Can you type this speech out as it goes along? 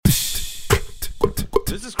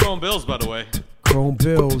This is Chrome Bills, by the way. Chrome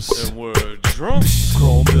Bills. And we're drunk.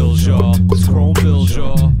 Chrome Bills, y'all. It's Chrome Bills,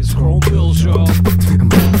 y'all. It's Chrome Bills, y'all.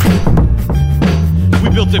 We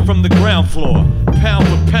built it from the ground floor. Pound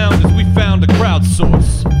for pound as we found a crowd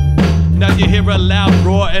source. Now you hear a loud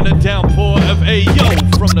roar and a downpour of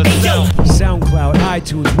Ayo from the sound. SoundCloud,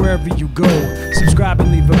 iTunes, wherever you go. Subscribe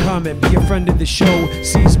and leave a comment. Be a friend of the show.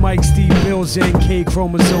 C's Mike, Steve Bills, and K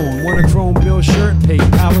Chromosome. Want a Chrome Bill shirt? Pay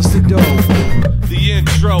Palace the dough. The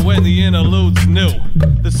intro and the interlude's new.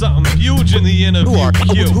 There's something huge in the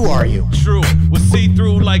interview. Who are you? True, we'll see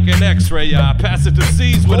through like an X-ray. I pass it to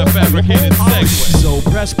C's with a fabricated segue. So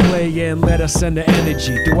press play and let us send the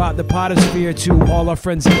energy throughout the potosphere to all our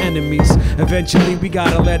friends and enemies. Eventually we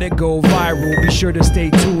gotta let it go viral. Be sure to stay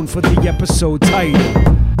tuned for the episode title.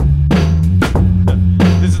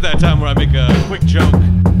 This is that time where I make a quick joke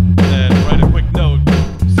and write a quick note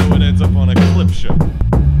so it ends up on a clip show.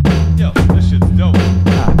 Yo, this shit's dope.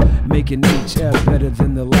 Making each F better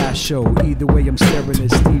than the last show. Either way, I'm staring at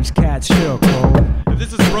Steve's cat show. If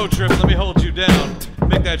this is a road trip, let me hold you down.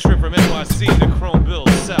 Make that trip from NYC to Chrome Bills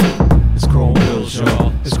South. It's Chrome Bills,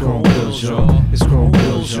 y'all. It's Chrome Bills, y'all. It's Chrome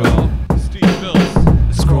Bills, y'all. Steve Bills.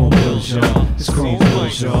 It's Chrome Bills, y'all. It's Chrome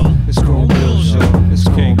Bills, y'all. It's Chrome Bills, y'all. It's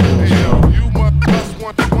Chrome Bills, y'all. You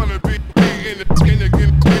must wanna be in the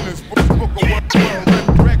Guinness Book of World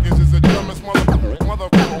Records is the dumbest motherfucker alive.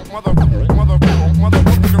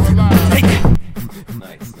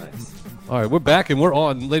 Nice. All right, we're back and we're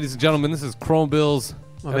on, ladies and gentlemen. This is Chrome Bills.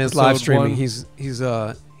 My man's live streaming. 1.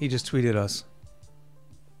 He just tweeted us.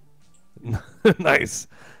 Nice.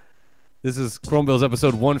 This is Chrome Bills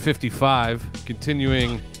episode 155.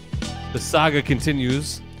 Continuing, the saga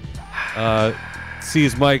continues.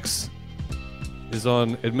 C's Mike's is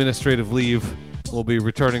on administrative leave. We'll be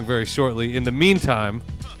returning very shortly. In the meantime,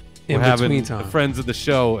 we're having the friends of the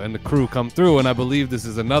show and the crew come through, and I believe this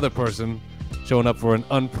is another person showing up for an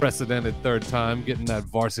unprecedented third time, getting that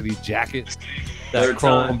varsity jacket, that Third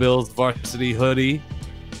Chrome time. Bills varsity hoodie,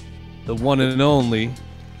 the one and only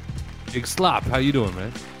Big Slop. How you doing,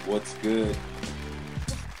 man? What's good?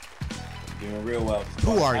 Doing real well.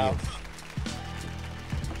 Who are you?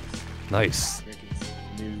 Nice. Drinking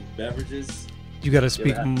some new beverages. You got to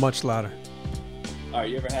speak Yeah. much louder. All right,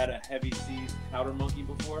 you ever had a Heavy Seas powder monkey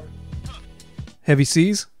before? Heavy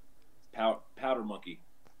Seas? Powder monkey.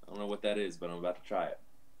 I don't know what that is, but I'm about to try it.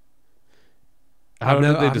 How I've did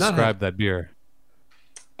never- they I've not describe that beer?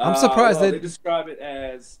 I'm surprised well, that- they describe it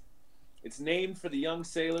as it's named for the young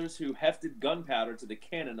sailors who hefted gunpowder to the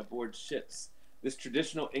cannon aboard ships. This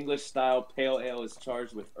traditional English-style pale ale is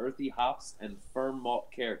charged with earthy hops and firm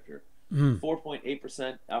malt character.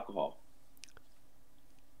 4.8% alcohol.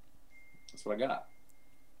 That's what I got.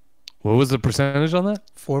 What was the percentage on that?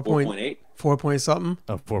 4.8. 4 point something.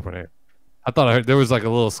 Oh, 4.8. I thought I heard there was like a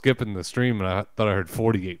little skip in the stream, and I thought I heard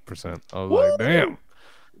 48%. I was like, damn,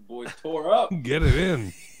 The boys tore up. get it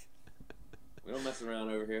in. We don't mess around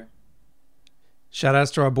over here. Shout outs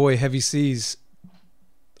to our boy Heavy Seas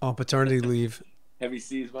on paternity leave. Heavy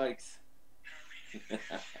Seas Mikes. I'm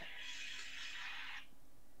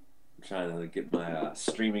trying to get my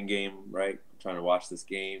streaming game right. I'm trying to watch this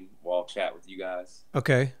game while chat with you guys.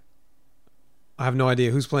 Okay. I have no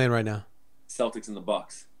idea who's playing right now. Celtics and the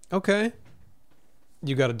Bucks. Okay.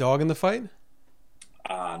 You got a dog in the fight?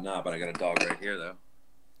 Nah, but I got a dog right here though.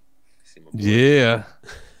 See my boy? Yeah,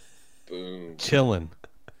 Boom. chilling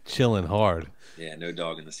hard. Yeah, no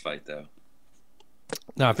dog in this fight though.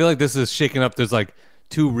 No, I feel like this is shaking up. There's like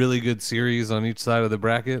 2 really good series on each side of the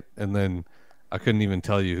bracket, and then I couldn't even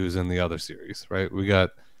tell you who's in the other series. Right? We got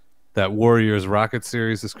that Warriors Rockets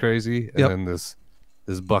series is crazy, and Yep. then this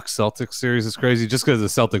Bucks Celtics series is crazy. Just because the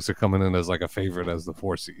Celtics are coming in as like a favorite as the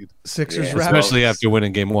 4 seed. Sixers Yeah, Raptors. Especially after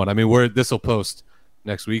winning game 1. I mean, this will post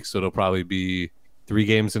next week, so it'll probably be 3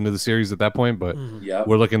 games into the series at that point. But Yep.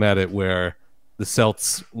 we're looking at it where the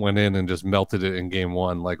Celts went in and just melted it in game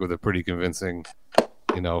 1, like with a pretty convincing,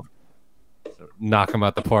 knock them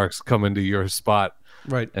out the parks, come into your spot,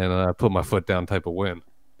 Right. and put my foot down type of win.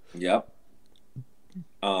 Yep.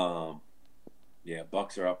 Yeah,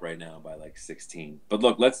 Bucks are up right now by like 16. But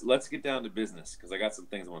look, let's get down to business because I got some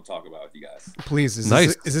things I want to talk about with you guys. Please. Is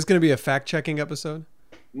Nice. this going to be a fact checking episode?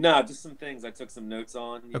 Nah, just some things I took some notes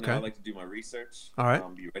on. You Okay. know, I like to do my research. All right.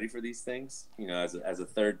 Be ready for these things. You know, as a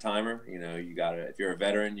third timer, you gotta. If you're a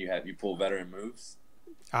veteran, you pull veteran moves.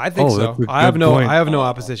 I think Oh, so. that's a I have good no point.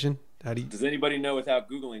 opposition. How do you? Does anybody know without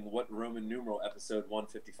Googling what Roman numeral episode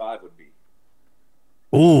 155 would be?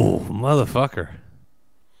 Ooh, motherfucker.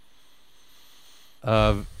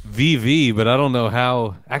 VV, but I don't know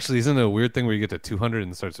how. Actually, isn't it a weird thing where you get to 200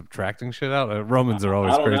 and start subtracting shit out? Romans are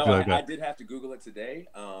always I don't crazy know. like I that. did have to Google it today.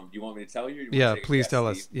 Do you want me to tell you? Or you want Yeah, to take a please guess,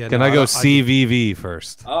 tell Steve? us. Yeah, Can no, I go don't- CVV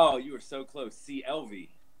first? Oh, you were so close. CLV.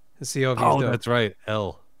 The COV is Oh, dope. that's right.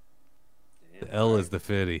 L. Damn, The L all is the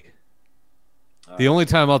 50. right. The only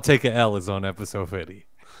time I'll take a L is on episode 50.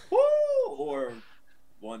 Woo! Or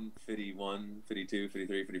 151, 52,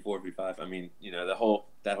 53, 54, 55. I mean, you know, that whole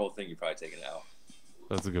thing you're probably taking it out.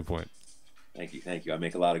 That's a good point. Thank you.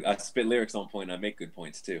 I spit lyrics on point and I make good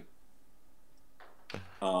points too.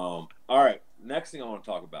 All right. Next thing I want to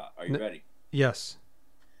talk about. Are you ready? Yes.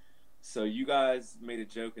 So you guys made a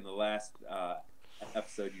joke in the last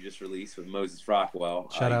episode you just released with Moses Rockwell.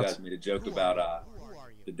 Shout you outs. guys made a joke about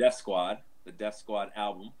the Def Squad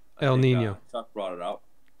album. I El think, Nino. Chuck brought it up.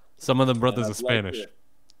 Some of them brothers And are I'd like Spanish. to-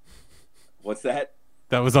 What's that?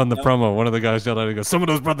 That was on the No. promo. One of the guys yelled out, he goes, some of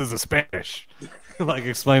those brothers are Spanish. Like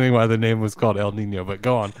explaining why the name was called El Nino, but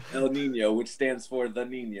go on. El Nino, which stands for the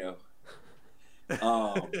Nino.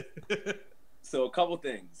 So a couple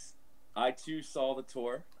things. I too saw the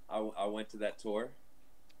tour. I went to that tour.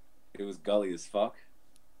 It was gully as fuck.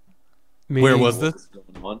 Where Meaning- was What this?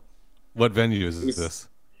 going on? What venue is It was- this?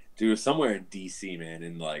 Dude, it was somewhere in DC, man,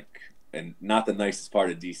 and not the nicest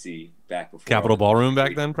part of DC back before. Capitol Ballroom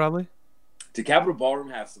back then, probably? Did Capitol Ballroom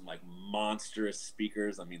have some like monstrous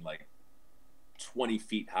speakers? I mean, like 20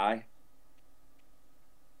 feet high.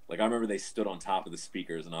 Like I remember they stood on top of the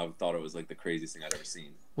speakers, and I thought it was like the craziest thing I'd ever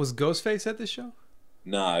seen. Was Ghostface at this show?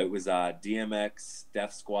 No, it was DMX,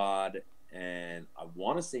 Def Squad, and I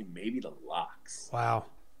want to say maybe the Locks. Wow.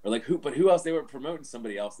 Or like who? But who else? They were promoting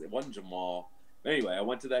somebody else. It wasn't Jamal. Anyway, I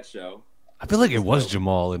went to that show. I feel like it was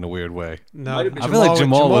Jamal in a weird way. No, Might have been- I feel like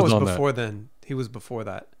Jamal was on that. before then. He was before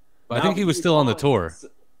that. But I think he was still on the tour.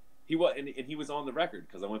 He was, and he was on the record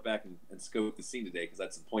because I went back and scoped the scene today because I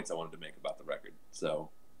had some points I wanted to make about the record. So,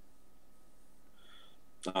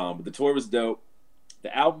 but the tour was dope.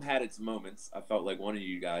 The album had its moments. I felt like one of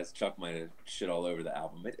you guys, Chuck, might have shit all over the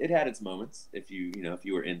album. It had its moments if you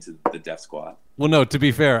were into the Def Squad. Well, no, to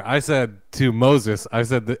be fair, I said to Moses,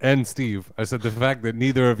 and Steve, I said the fact that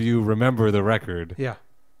neither of you remember the record Yeah.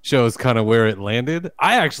 shows kind of where it landed.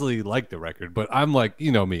 I actually like the record, but I'm like,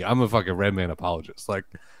 you know me, I'm a fucking Redman apologist. Like,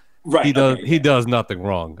 Right. he does nothing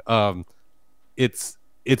wrong.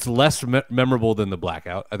 It's less memorable than the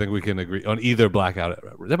Blackout. I think we can agree on either Blackout.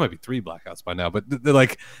 There might be 3 Blackouts by now, but they're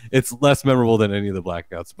like it's less memorable than any of the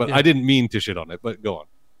Blackouts. But Yeah. I didn't mean to shit on it. But go on.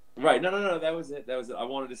 Right. No. That was it. I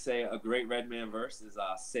wanted to say a great Redman verse is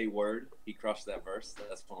 "Say Word." He crushed that verse.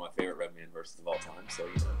 That's one of my favorite Redman verses of all time. So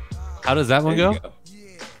How does that one there go?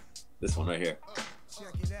 you go. This one right here.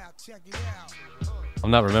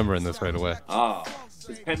 I'm not remembering this right away.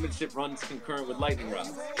 His penmanship runs concurrent with lightning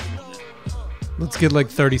rods. Let's get like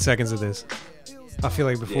 30 seconds of this. I feel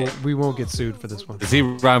like before Yeah. we won't get sued for this one. Does he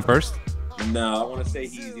rhyme first? No, I want to say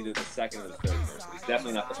he's either the second or the third verse. He's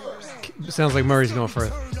definitely not the first. Sounds like Murray's going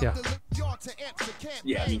first. Yeah.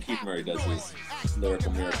 Yeah, I mean Keith Murray does his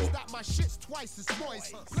lyrical miracle.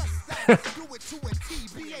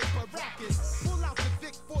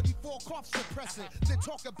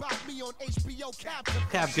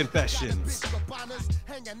 Cab Confessions.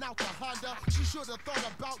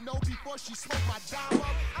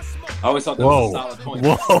 I always thought that was a Whoa. solid point.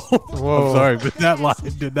 Whoa. I'm sorry, but that line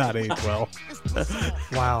did not age well.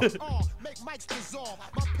 Wow.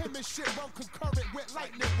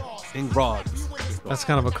 King Rods. That's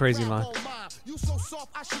kind of a crazy line.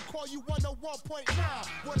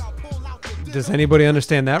 Does anybody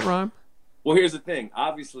understand that rhyme? Well, here's the thing.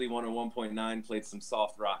 Obviously, 101.9 played some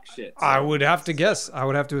soft rock shit. so- I would have to guess. I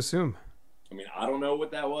would have to assume. I mean, I don't know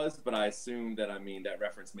what that was, but I assume that that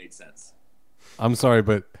reference made sense. I'm sorry,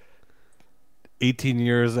 but 18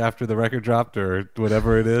 years after the record dropped or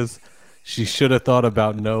whatever it is, she should have thought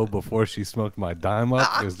about no before she smoked my dime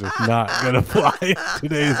up is just not going to fly in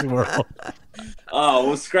today's world. Oh,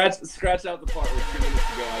 well, scratch out the part where 2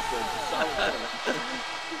 minutes ago I said solid point.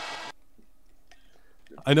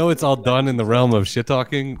 I know it's all done in the realm of shit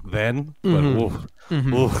talking then, but oof,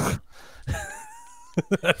 oof.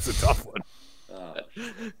 That's a tough one.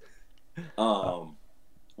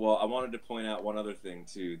 Well, I wanted to point out one other thing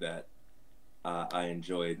too that I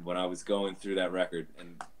enjoyed when I was going through that record,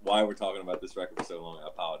 and why we're talking about this record for so long. I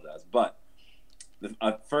apologize, but the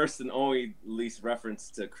first and only least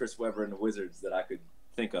reference to Chris Webber and the Wizards that I could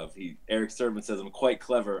think of. Eric Sermon says, "I'm quite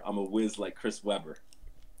clever. I'm a whiz like Chris Webber."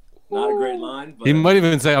 Not a great line, but He might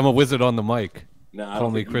even say, I'm a wizard on the mic. no, I call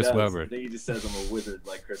don't me think he Chris does. Webber. I think he just says I'm a wizard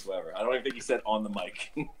like Chris Webber. I don't even think he said on the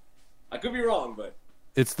mic. I could be wrong, but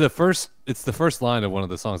It's the first line of one of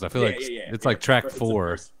the songs. I feel like it's like track It's the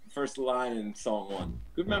 4. first line in song 1.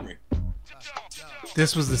 Good memory.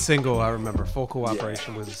 This was the single, I remember. Full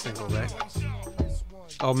Cooperation was the single, right?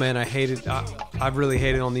 Oh man, I really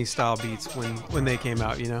hated on these style beats when they came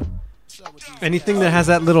out, you know? Anything that has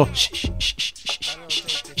that little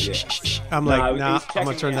I'm like, nah, I'm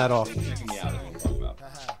gonna turn that off. Checking me out is what I'm talking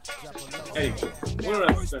about. Anyway, we don't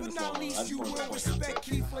have to spend this long on it. I just wanted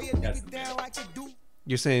to point out that's the band.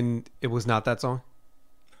 You're saying it was not that song?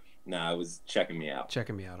 Nah, it was Checking Me Out.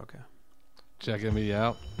 Checking Me Out, okay. Checking me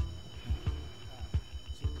out.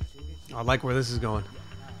 I like where this is going.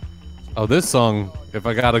 Oh, this song, if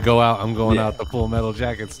I gotta go out, I'm going out the Full Metal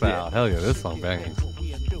Jacket style. Hell yeah, this song banging.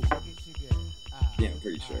 Yeah, I'm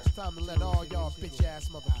pretty sure.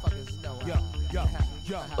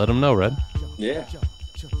 Let them know, Red. Yeah.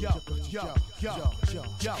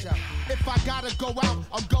 If I gotta go out,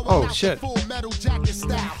 I'm going Oh, out shit. Full Metal Jacket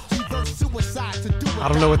style. Reverse suicide to do it I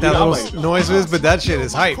don't know what that little noise is, but that shit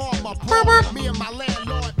is hype. Me and my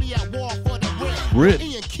landlord be at war for the Rip. real.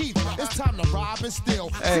 Ian Keith, it's time to rob and steal.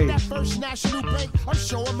 Hey. See that First National Bank? I'm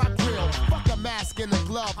showing my grill. Fuck a mask and a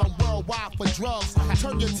glove. I'm worldwide for drugs.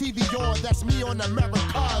 Turn your TV on. That's me on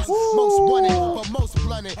America's most wanted, but most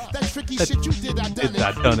blunted. That tricky shit you did, I done it.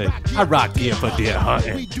 I done it. I rock here for deer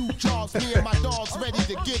hunting. We do jobs. Me and my dogs ready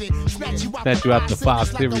to get it. Snatch you out the 5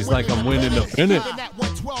 series like I'm winning the pennant. At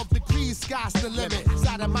 112 degrees, sky's the limit.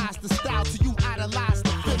 Sodomize the style till you idolize the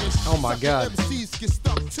finish. Oh my God. MCs get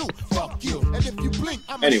stuck too. Fuck you. And if you blink,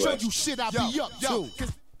 I'm gonna show you shit I be up to.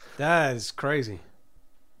 That is crazy.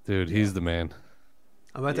 Dude, he's the man.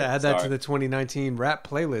 I'm about to add that to sorry. the 2019 rap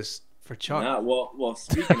playlist for Chuck. Nah, well,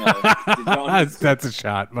 speaking of, did, y'all, That's a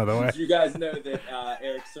shot, by the way. did you guys know that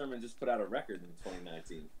Eric Sermon just put out a record in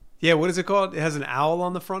 2019? Yeah, what is it called? It has an owl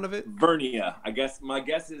on the front of it? Vernia. My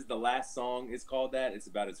guess is the last song is called that. It's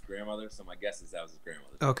about his grandmother, so my guess is that was his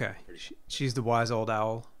grandmother. Okay. She's the wise old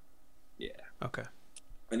owl. Yeah. Okay.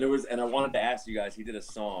 And I wanted to ask you guys, he did a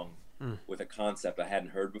song with a concept I hadn't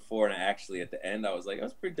heard before, and actually at the end I was like, that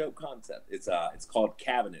was a pretty dope concept. It's called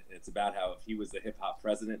Cabinet. It's about how if he was the hip hop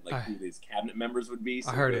president, like who his cabinet members would be.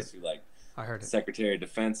 So I heard it. goes it. through, like I heard it. Secretary of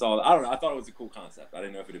Defense, all I don't know. I thought it was a cool concept. I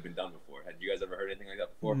didn't know if it had been done before. Had you guys ever heard anything like that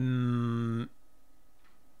before?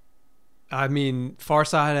 I mean,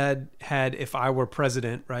 Farside had "If I Were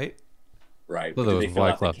President," right? Right. Well, But there did they was fill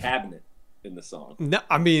out the Wyclef. cabinet in the song? No,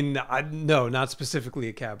 I mean, no, not specifically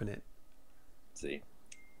a cabinet. See,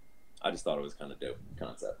 I just thought it was kind of dope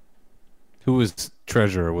concept. Who was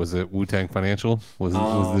treasurer? Was it Wu-Tang Financial? Was the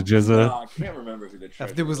No, Jizza? I can't remember who the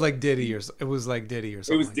treasurer It was like Diddy, or it was like Diddy or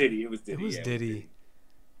something. It was like Diddy. It was Diddy. It was yeah, Diddy.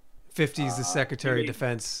 50's the Secretary of maybe-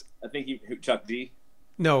 Defense. I think Chuck D.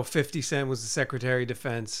 No, 50 Cent was the Secretary of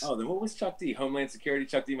Defense. Oh, then what was Chuck D? Homeland Security?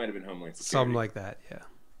 Chuck D might have been Homeland Security. Something like that. Yeah,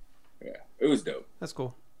 Yeah, it was dope. that's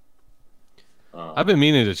cool. I've been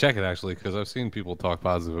meaning to check it actually because I've seen people talk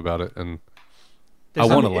positive about it, and There's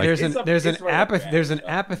I wanna an- like There's it. an It's up- there's an it's right up apathy there. there's an It's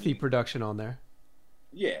up. apathy production on there.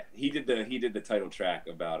 Yeah, he did the title track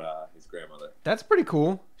about his grandmother. That's pretty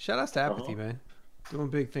cool. Shout outs to Apathy, Uh-huh. man. Doing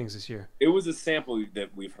big things this year. It was a sample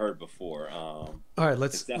that we've heard before. All right, It's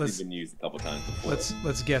let's definitely been used a couple times before.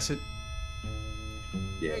 let's guess it.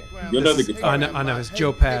 Yeah, you'll know the This is- guitar. I know. It's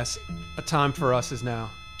Joe Pass. A time for us is now.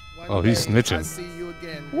 oh, he's snitching.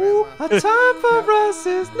 A time for us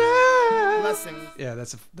is now. Blessings. Yeah,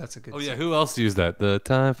 that's a good. Oh yeah, song. who else used that? The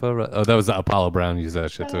time for that was Apollo Brown used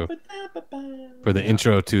that shit too for the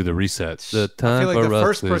intro to the reset. The I time feel like for the us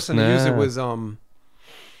first is person to use it now. was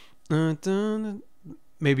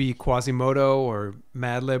maybe Quasimodo or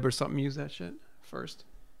Madlib or something. Use that shit first.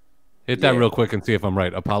 Hit that Yeah. real quick and see if I'm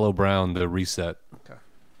right. Apollo Brown, the reset. Okay.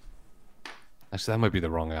 Actually, that might be the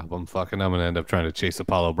wrong album. Fucking, I'm gonna end up trying to chase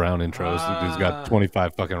Apollo Brown intros. The dude's got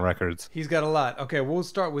 25 fucking records. He's got a lot. Okay, we'll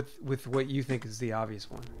start with what you think is the obvious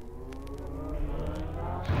one.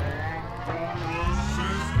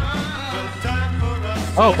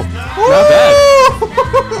 Oh, not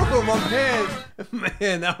Oh my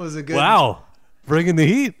man, that was a good. bad. Wow, bringing the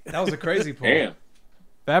heat. that was a crazy pull. Damn.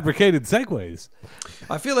 Fabricated segues.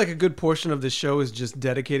 I feel like a good portion of this show is just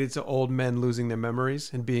dedicated to old men losing their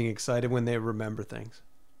memories and being excited when they remember things.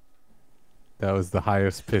 That was the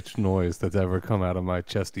highest pitched noise that's ever come out of my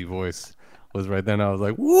chesty voice. Was right then. I was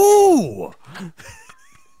like, "Woo!"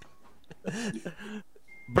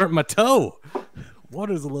 Burnt my toe.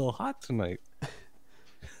 Water's a little hot tonight.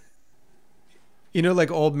 You know,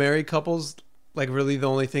 like old married couples, like really the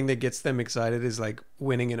only thing that gets them excited is like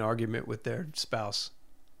winning an argument with their spouse.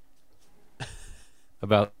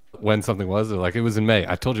 About when something was. They're like, it was in May.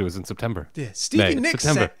 I told you it was in September. Yeah, Stevie May, Nicks.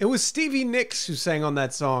 September. It was Stevie Nicks who sang on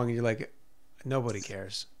that song. And you're like, Nobody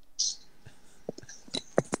cares.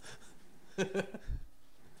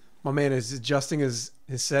 My man is adjusting his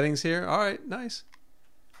settings here. All right, nice.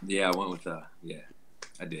 Yeah, I went with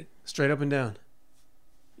I did. Straight up and down.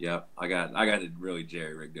 Yep, I got it really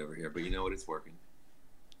jerry rigged over here, but you know what? It's working.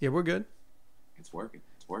 Yeah, we're good. It's working.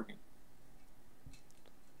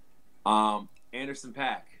 Anderson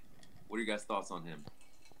 .Paak. What are you guys' thoughts on him?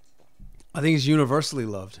 I think he's universally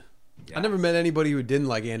loved. Yeah. I never met anybody who didn't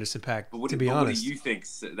like Anderson .Paak, to be honest. What do you think?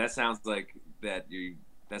 That sounds like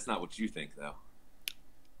that's not what you think, though.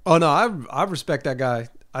 Oh no, I respect that guy.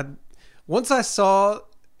 Once I saw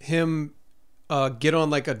him get on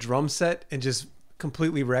like a drum set and just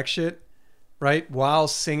completely wreck shit, right, while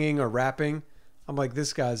singing or rapping, I'm like,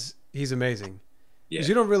 he's amazing. Because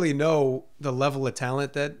you don't really know the level of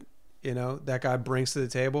talent that that guy brings to the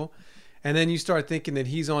table, and then you start thinking that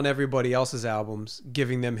he's on everybody else's albums,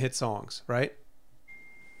 giving them hit songs, right?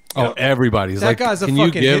 Oh, everybody's that like, guy's a can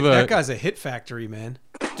fucking you give hit, that guy's a hit factory, man.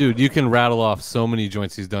 Dude, you can rattle off so many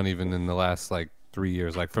joints he's done even in the last like 3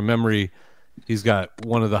 years. Like from memory, he's got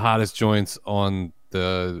one of the hottest joints on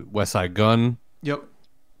the West Side Gun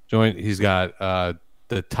joint. He's got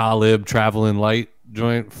the Talib Traveling Light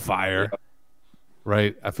joint, fire.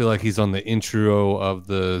 Right? I feel like he's on the intro of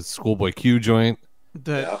the Schoolboy Q joint.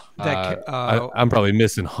 I'm probably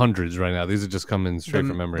missing hundreds right now. These are just coming straight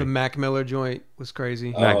from memory. The Mac Miller joint was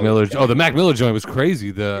crazy. The Mac Miller joint was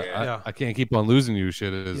crazy. I Can't Keep on Losing You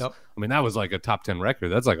shit is. Yep. I mean, that was like a top 10 record.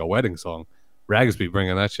 That's like a wedding song. Ragsby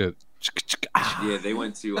bringing that shit. Yeah, they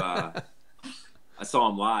went to. I saw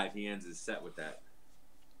him live. He ends his set with that.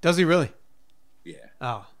 Does he really? Yeah.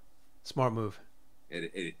 Oh, smart move.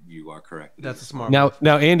 You are correct. That's a smart move.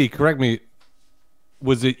 Now, Andy, correct me.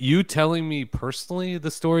 Was it you telling me personally the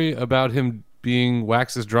story about him being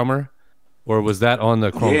Wax's drummer, or was that on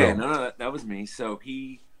the Chrome Bill? No, that was me. So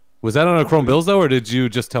was that on the Chrome Bills though, or did you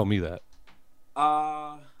just tell me that?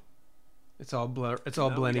 It's all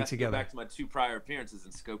blending together. Go back to my 2 prior appearances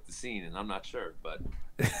and scope the scene, and I'm not sure, but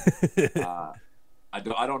I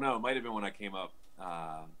don't know. It might have been when I came up,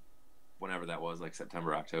 whenever that was, like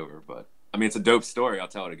September, October. But I mean, it's a dope story. I'll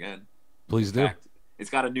tell it again. Please do. It's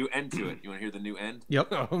got a new end to it. You want to hear the new end?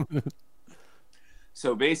 Yep.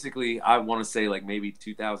 So basically, I want to say like maybe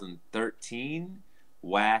 2013,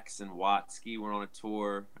 Wax and Watsky were on a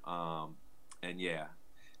tour. And yeah,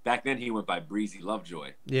 back then he went by Breezy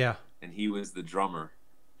Lovejoy. Yeah. And he was the drummer.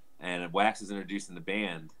 And Wax was introduced in the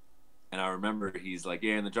band. And I remember he's like,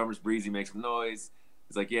 yeah, and the drummer's Breezy, makes some noise.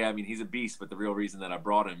 He's like, yeah, I mean, he's a beast, but the real reason that I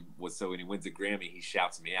brought him was so when he wins a Grammy, he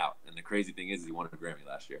shouts me out. And the crazy thing is he won a Grammy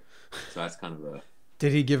last year. So that's kind of a...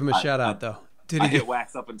 Did he give him a shout out though? I hit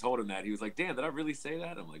Wax up and told him that. He was like, "Damn, did I really say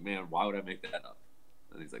that?" I'm like, "Man, why would I make that up?"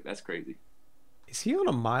 And he's like, "That's crazy." Is he on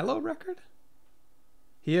a Milo record?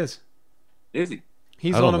 He is. Is he?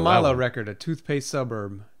 He's on a Milo record, a Toothpaste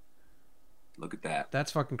Suburb. Look at that.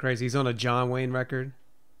 That's fucking crazy. He's on a John Wayne record.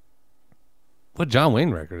 What John Wayne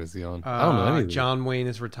record is he on? I don't know anything. John Wayne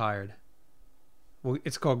is retired. Well,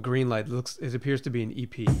 it's called Greenlight. It appears to be an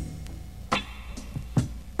EP.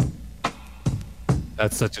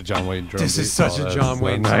 That's such a John Wayne drum. This is such a John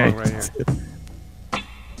Wayne song right here.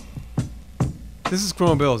 This is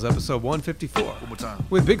Chrome Bills, episode 154. One more time.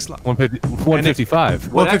 With Big Slot.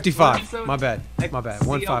 155. 155. My bad.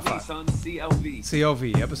 155. CLV.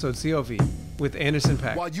 COV. Episode COV. With Anderson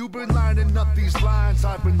 .Paak. While you've been lining up these lines,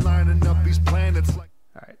 I've been lining up these planets like.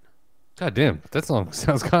 All right. God damn, that song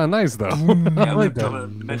sounds kind of nice though. Yeah, I like that. I'm gonna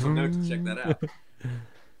mental note to check that out.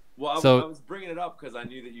 Well, I was bringing it up because I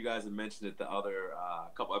knew that you guys had mentioned it the other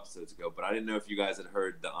couple episodes ago, but I didn't know if you guys had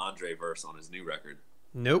heard the Andre verse on his new record.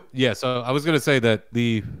 Nope. Yeah, so I was gonna say that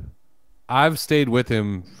I've stayed with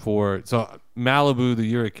him for Malibu the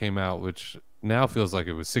year it came out, which now feels like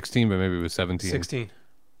it was 16, but maybe it was 17. 16.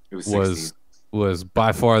 It was 16. Was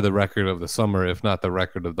by far the record of the summer, if not the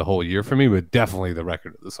record of the whole year for me, but definitely the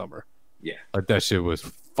record of the summer. Yeah. Like that shit was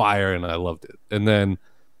fire and I loved it. And then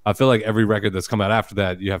I feel like every record that's come out after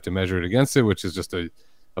that, you have to measure it against it, which is just a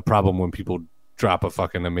problem when people drop a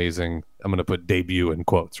fucking amazing, I'm going to put debut in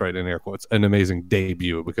quotes, right, in air quotes, an amazing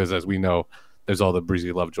debut, because as we know, there's all the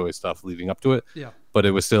Breezy Lovejoy stuff leading up to it. Yeah. But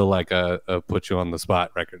it was still like a put you on the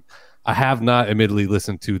spot record. I have not admittedly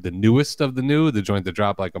listened to the newest of the new, the joint that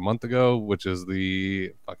dropped like a month ago, which is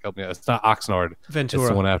help me out. It's not Oxnard. Ventura. It's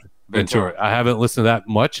the one after Ventura. I haven't listened to that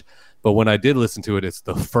much, but when I did listen to it, it's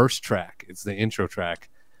the first track. It's the intro track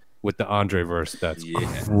with the Andre verse. That's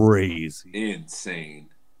crazy. Insane.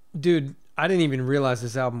 Dude, I didn't even realize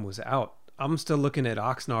this album was out. I'm still looking at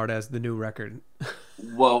Oxnard as the new record.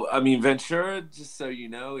 Well, I mean, Ventura, just so you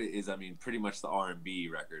know, is pretty much the R&B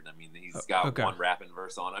record. I mean, he's got okay. one rapping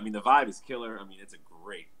verse on. I mean, the vibe is killer. I mean, it's a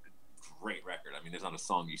great record. I mean, there's not a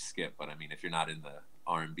song you skip, but I mean, if you're not in the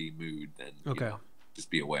R&B mood, then Okay. you know, just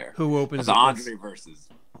be aware. Who opens But the it? Andre verse is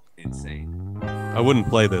insane. I wouldn't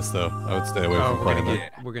play this though. I would stay away Oh, from we're playing gonna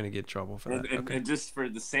that. get we're gonna get trouble for And, that. and, Okay. and just for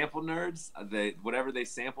the sample nerds, whatever they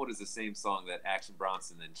sampled is the same song that Action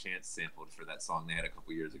Bronson and Chance sampled for that song they had a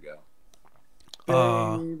couple years ago.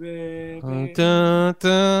 Baby. Dun,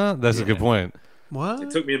 dun. That's a good point. What?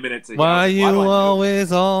 It took me a minute to. Why do you I know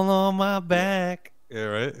always all on my back? Yeah,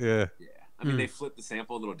 right. Yeah. this? Yeah, I mean they flipped the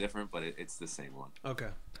sample a little different, but it's the same one. Okay.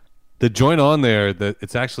 The joint on there that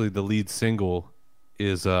it's actually the lead single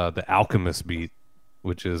is the Alchemist beat,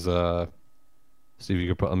 which is see if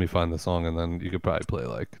you could let me find the song and then you could probably play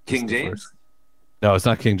like King the James. first- No, it's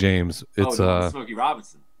not King James. It's Smokey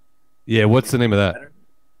Robinson. yeah. What's the name of that? Better?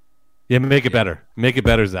 Yeah, Make It Better. Make It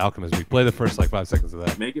Better is the Alchemist beat. Play the first like 5 seconds of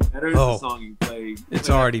that. Make It Better is Oh. the song you play. you It's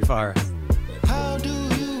play already that- fire. How do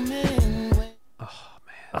you men when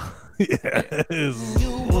Yeah, it is.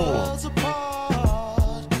 you worlds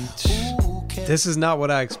apart? Who can This is not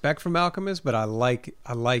what I expect from Alchemist, but I like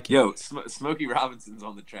it. Yo, Smokey Robinson's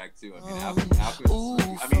on the track too. I mean, Alchemist.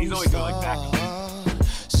 I mean, he's always going like back.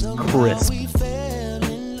 Crisp. we fell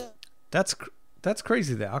in love That's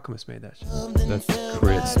crazy that Alchemist made that shit. That's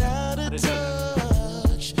crisp. out of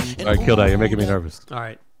touch. All right, Kill That. You're making me nervous. All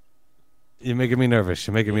right. You're making me nervous.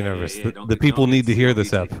 You're making me nervous. Yeah, The- don't the get- people don't need get to hear CLB this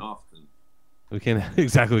taken app. off, then. We can't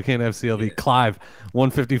exactly. We can't have CLB. Yeah. Clive,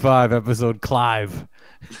 155 episode. Clive,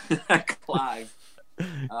 Clive.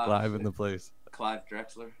 Clive in the place. Clive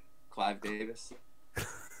Drexler. Clive Davis.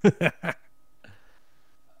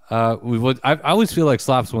 We would. I always feel like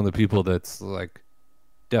Slop's one of the people that's like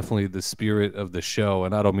definitely the spirit of the show,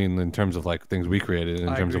 and I don't mean in terms of like things we created, in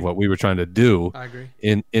I terms of agree. what we were trying to do. I agree.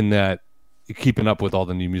 In that keeping up with all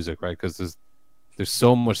the new music, right? Because there's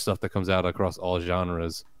so much stuff that comes out across all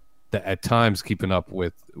genres that at times keeping up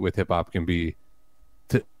with hip hop can be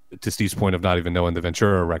to Steve's point of not even knowing the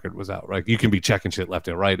Ventura record was out, right? You can be checking shit left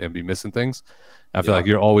and right and be missing things. I feel Yeah. like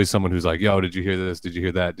you're always someone who's like, yo, did you hear this? Did you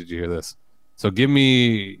hear that? Did you hear this? So give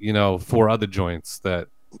me, 4 other joints that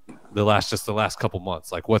the last couple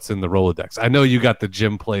months, like what's in the Rolodex. I know you got the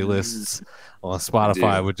gym playlists on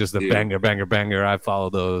Spotify do. with just the Do. banger. I follow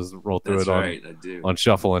those, roll through That's it right. I do. on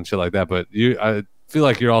shuffle and shit like that. But I feel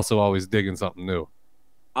like you're also always digging something new.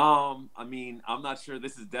 I mean, I'm not sure.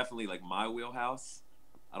 This is definitely like my wheelhouse.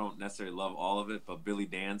 I don't necessarily love all of it, but Billy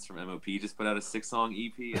Dance from MOP just put out a 6-song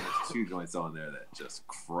EP, and there's 2 joints on there that just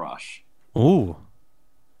crush. Ooh.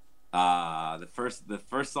 The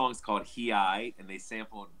first song is called He I, and they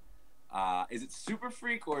sampled. Is it Super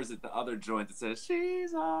Freak or is it the other joint that says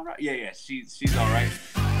she's alright? Yeah, she's alright.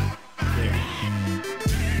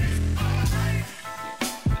 There.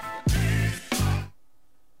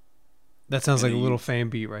 That sounds like a little fan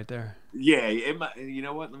beat right there. Yeah, it might, you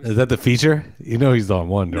know what? Let me Is that the feature? You know he's on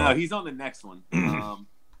one, No, right? he's on the next one.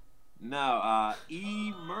 Emerge.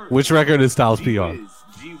 Which record is Styles P on?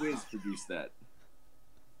 G Wiz produced that.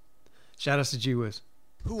 Shout outs to G Wiz.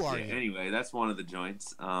 Who are Yeah, you? anyway, that's one of the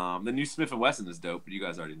joints. The new Smith & Wesson is dope, but you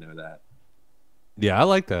guys already know that. Yeah, I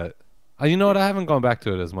like that. You know what? I haven't gone back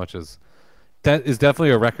to it as much as that is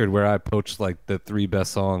definitely a record where I poached like the 3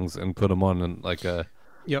 best songs and put them on in like a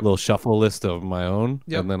Yep. little shuffle list of my own,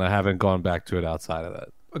 Yep. and then I haven't gone back to it outside of that.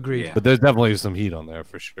 Agreed. Yeah. But there's definitely some heat on there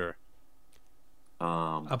for sure.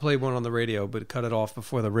 I played one on the radio, but cut it off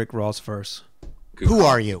before the Rick Ross verse. Who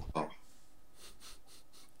are you?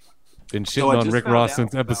 Been So shitting I on just Rick found Ross out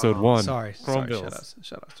since about, episode 1. Sorry. Chrome Bills.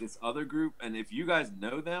 Shout outs. This other group, and if you guys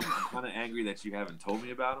know them, I'm kind of angry that you haven't told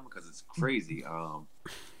me about them because it's crazy.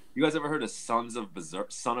 You guys ever heard of Son of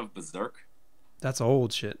Berserk? That's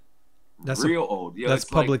old shit. That's real old. Yeah, that's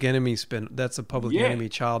it's like- Public Enemy spin. That's a Public Yeah. Enemy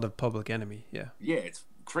child of Public Enemy. Yeah. Yeah, it's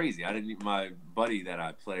crazy. I didn't. My buddy that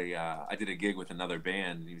I play, I did a gig with another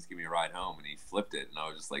band, and he was giving me a ride home, and he flipped it, and I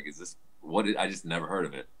was just like, "Is this what?" I just never heard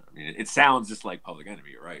of it. I mean, it sounds just like Public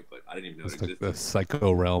Enemy, you're right? But I didn't even know It's it like existed the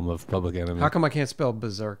psycho realm of Public Enemy. How come I can't spell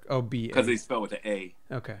Berserk? Oh, B. because they spell with an A.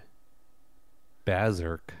 Okay.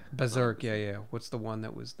 Berserk. Berserk. Yeah. What's the one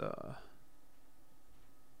that was the?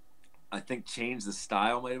 I think Change the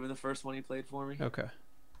Style might have been the first one he played for me. Okay.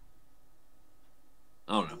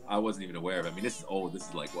 I don't know. I wasn't even aware of it. I mean, this is old. This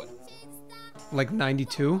is like what? Like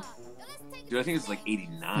 92, Dude, I think it's like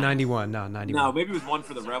 89. 91. No, 91. No, maybe it was one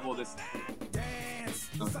for the Rebel. This.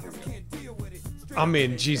 I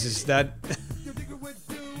mean, Jesus, that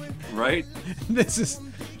Right? this is.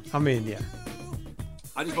 I mean, yeah.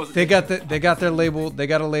 I just wasn't. They got their label. They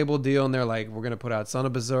got a label deal, and they're like, we're gonna put out Son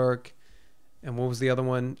of Berserk, and what was the other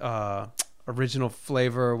one? Original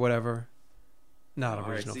Flavor or whatever. Not All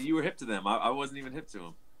right, original. so you were hip to them. I wasn't even hip to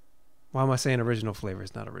them. Why am I saying Original Flavor?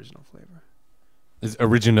 It's not Original Flavor. It's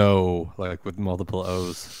Origino, like with multiple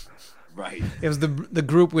O's. Right. It was the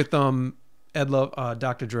group with Ed Love,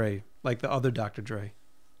 Dr. Dre, like the other Dr. Dre.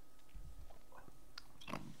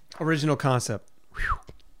 Original Concept.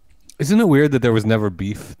 Isn't it weird that there was never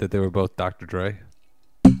beef, that they were both Dr. Dre?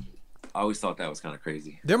 I always thought that was kind of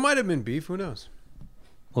crazy. There might have been beef. Who knows?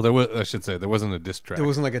 Well, there was. I should say there wasn't a diss track. There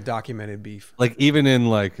wasn't like a documented beef. Like even in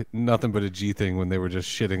like Nothing But a G thing when they were just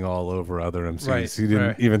shitting all over other MCs, Right, he didn't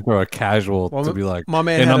right. even throw a casual Well, to be like, my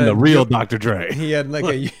man and had I'm the real a- Dr. Dre. He had like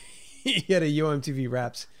he had a UMTV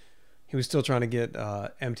Raps. He was still trying to get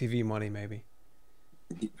MTV money, maybe.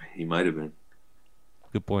 He might have been.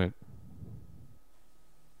 Good point.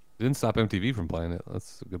 Didn't stop MTV from playing it.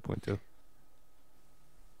 That's a good point too.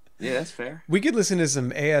 Yeah, that's fair. We could listen to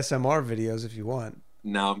some ASMR videos if you want.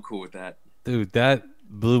 No, I'm cool with that. Dude, that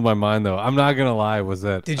blew my mind though. I'm not gonna lie. Was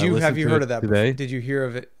that? Did I you listened have you to heard it of that today? Did you hear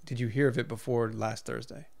of it? Did you hear of it before last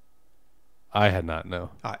Thursday? I had not. No.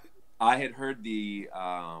 I had heard the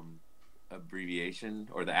abbreviation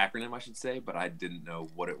or the acronym, I should say, but I didn't know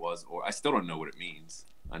what it was, or I still don't know what it means.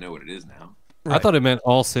 I know what it is now. I thought it meant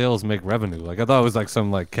all sales make revenue. Like I thought it was like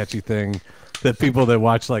some like catchy thing that people that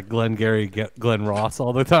watch like Glenn Gary get Glenn Ross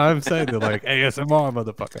all the time say. They're like ASMR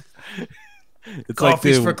motherfucker. It's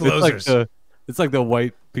Coffees like for closers. It's like the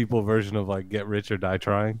white people version of like Get Rich or Die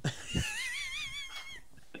Trying.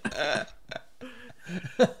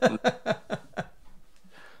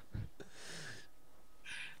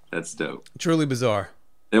 That's dope. Truly bizarre.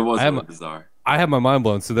 It was I am- really bizarre. I had my mind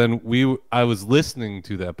blown. So then I was listening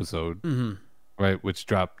to the episode, right, which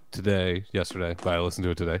dropped yesterday, but I listened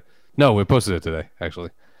to it today. No, we posted it today,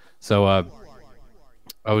 actually. So I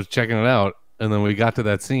was checking it out, and then we got to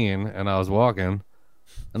that scene, and I was walking,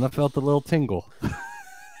 and I felt a little tingle.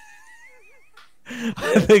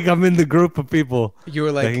 I think I'm in the group of people You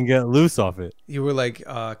were that like can get loose off it.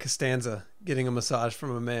 Costanza getting a massage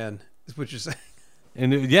from a man. Is what you're saying?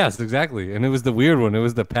 And yes, exactly. And it was the weird one. It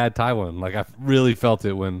was the pad thai one. Like I really felt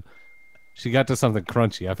it when she got to something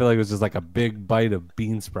crunchy. I feel like it was just like a big bite of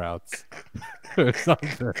bean sprouts or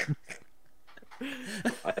something.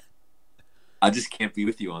 I just can't be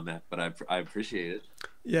with you on that, but I appreciate it.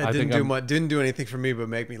 Yeah, I it think didn't do anything for me but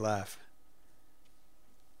make me laugh.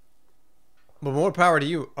 But more power to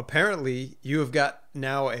you. Apparently, you have got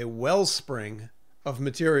now a wellspring of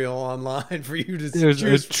material online for you to There's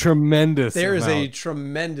choose. a tremendous. There is a amount.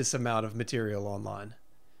 tremendous amount of material online.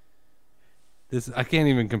 I can't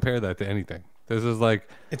even compare that to anything. This is like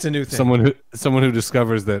It's a new thing. someone who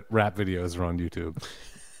discovers that rap videos are on YouTube.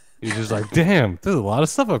 You're just like, damn, there's a lot of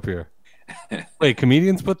stuff up here. Wait,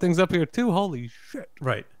 comedians put things up here too? Holy shit!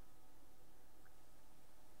 Right.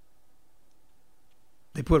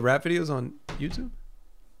 They put rap videos on YouTube?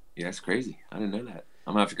 Yeah, it's crazy. I didn't know that.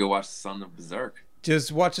 I'm gonna have to go watch Son of Berserk.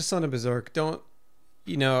 Just watch the Son of Berserk. Don't,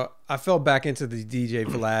 I fell back into the DJ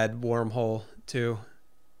Vlad wormhole too.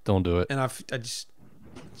 Don't do it. And it just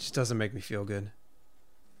doesn't make me feel good.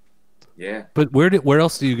 Yeah. But where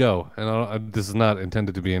else do you go? And this is not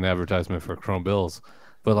intended to be an advertisement for Chrome Bills,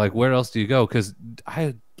 but like where else do you go? Because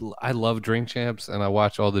I love Drink Champs and I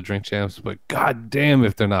watch all the Drink Champs, but god damn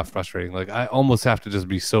if they're not frustrating. Like I almost have to just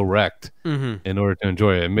be so wrecked in order to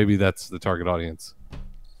enjoy it. And maybe that's the target audience.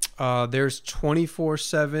 There's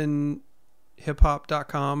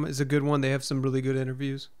 247hiphop.com is a good one. They have some really good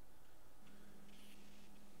interviews.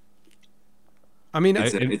 I mean,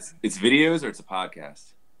 It's videos or it's a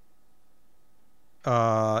podcast.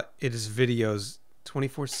 it is videos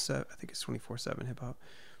 24/7. I think it's 24/7 hip hop.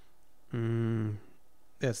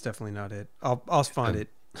 That's definitely not it. I'll find it.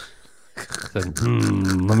 Said,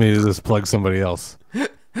 let me just plug somebody else.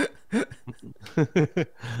 I'm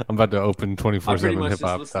about to open I pretty much just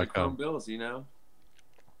listen to Chrome twenty47hiphop.com. Bills, you know.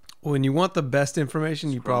 When you want the best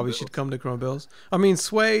information, you probably should come to Chrome Bills. I mean,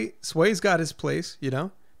 Sway's got his place.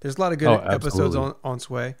 There's a lot of good episodes on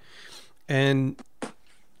Sway, and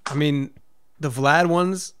I mean, the Vlad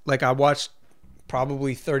ones. Like I watched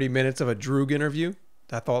probably 30 minutes of a Droog interview.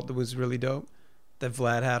 I thought that was really dope. That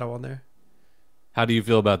Vlad had on there. How do you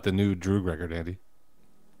feel about the new Droog record, Andy?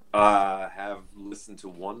 I have listened to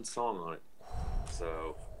one song on it,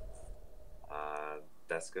 so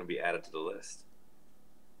that's going to be added to the list.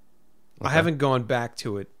 I haven't gone back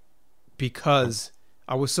to it because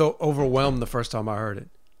I was so overwhelmed the first time I heard it.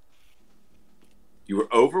 You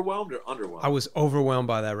were overwhelmed or underwhelmed? I was overwhelmed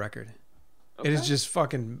by that record. Okay. It is just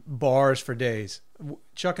fucking bars for days.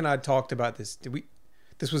 Chuck and I talked about this.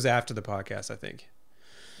 This was after the podcast, I think.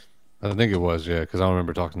 I think it was, yeah, because I don't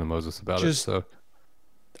remember talking to Moses about it. So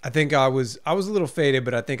I think I was a little faded,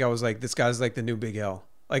 but I think I was like, this guy's like the new Big L.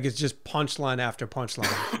 Like, it's just punchline after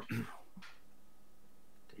punchline.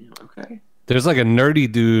 Damn, okay. there's like a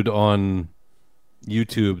nerdy dude on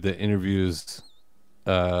YouTube that interviews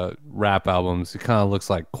rap albums. He kind of looks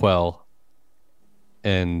like Quell,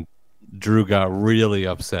 and Drew got really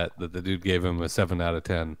upset that the dude gave him a 7 out of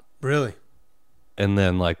 10. Really? And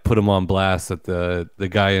then like put him on blast that the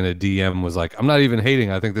guy in a DM was like, I'm not even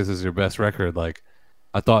hating. I think this is your best record. Like,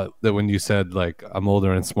 I thought that when you said like I'm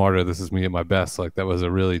older and smarter, this is me at my best. Like that was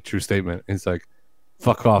a really true statement. He's like,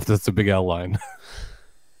 fuck off. That's a Big L line.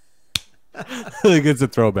 Like it's a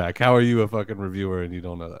throwback. How are you a fucking reviewer and you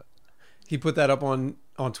don't know that? He put that up on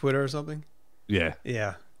Twitter or something? Yeah.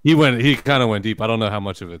 Yeah. He kind of went deep. I don't know how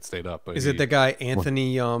much of it stayed up, but Is it the guy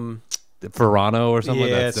Anthony Ferrano or something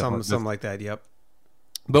yeah, like that? something like that. Yep.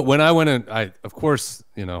 But when I went in, of course,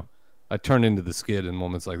 I turn into the skid in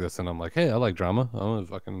moments like this, and I'm like, hey, I like drama. I'm gonna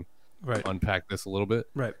fucking unpack this a little bit.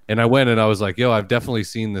 Right. And I went and I was like, yo, I've definitely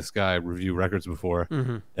seen this guy review records before.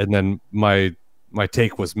 Mm-hmm. And then my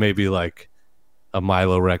take was maybe like a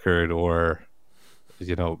Milo record, or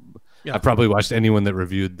I probably watched anyone that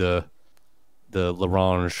reviewed the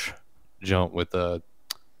L'Orange jump with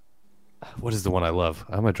what is the one I love?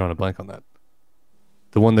 How am I drawing a blank on that?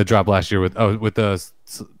 The one that dropped last year with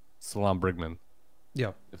Salam Brigman.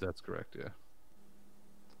 Yeah. If that's correct, yeah.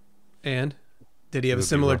 And did he have a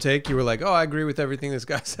similar take? You were like, oh, I agree with everything this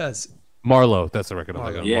guy says. Marlowe, that's the record.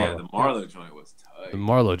 I'm Yeah, Marlowe. the Marlowe joint was tight. The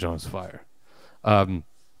Marlowe joint's fire. I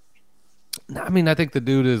mean, I think the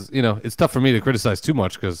dude is, it's tough for me to criticize too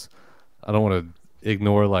much because I don't want to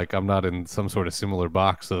ignore, like, I'm not in some sort of similar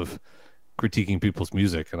box of critiquing people's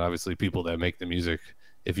music. And obviously people that make the music,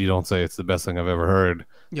 if you don't say it's the best thing I've ever heard,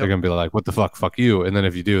 they're going to be like, what the fuck you. And then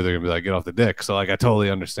if you do, they're going to be like, get off the dick. So, like, I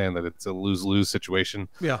totally understand that it's a lose-lose situation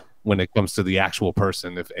when it comes to the actual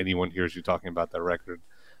person, if anyone hears you talking about that record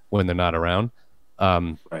when they're not around.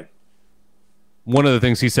 Right. One of the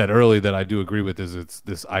things he said early that I do agree with is it's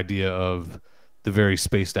this idea of the very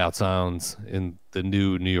spaced out sounds in the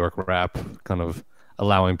new New York rap, kind of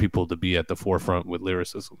allowing people to be at the forefront with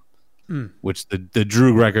lyricism, which the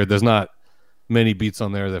Drew record, there's not many beats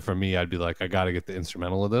on there that for me, I'd be like, I got to get the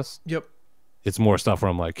instrumental of this. Yep. It's more stuff where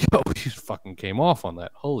I'm like, yo, you fucking came off on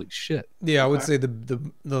that. Holy shit. Yeah, I would say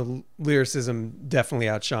the lyricism definitely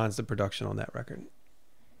outshines the production on that record.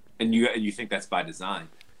 And you think that's by design?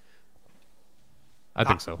 I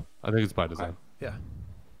think so. I think it's by design. Yeah.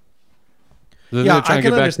 They're trying I to can get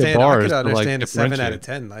back understand. to bars I can to, like, understand a 7 out of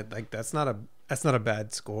differentiate. 10. Like that's not a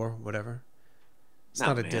bad score. Whatever. It's Nah,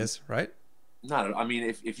 not a man. diss, right? Not. I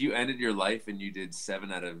mean, if you ended your life and you did 7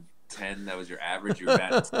 out of 10, that was your average. You're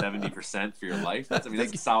at 70% for your life. That's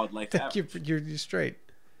a solid life average. You're straight.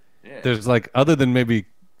 Yeah. There's like, other than maybe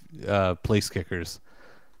place kickers,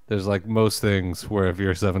 there's like most things where if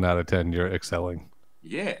you're 7 out of 10, you're excelling.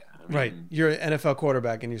 Yeah. I mean, Right. You're an NFL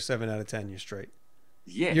quarterback and you're 7 out of 10. You're straight.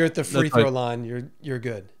 Yeah. You're at the free That's throw like- line. You're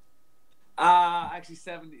good. Actually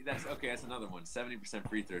 70. That's okay. That's another one. 70%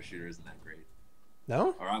 free throw shooter isn't that great.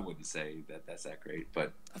 No? Or I wouldn't say that's that great,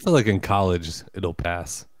 but I feel like in college it'll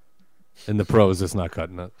pass. In the pros, it's not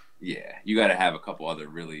cutting it. yeah, you got to have a couple other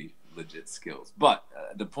really legit skills. But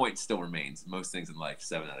the point still remains: most things in life,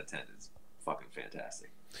 7 out of 10 is fucking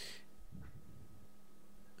fantastic.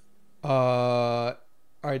 All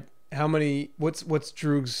right. How many? What's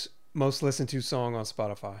Droog's most listened to song on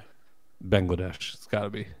Spotify? Bangladesh, it's got to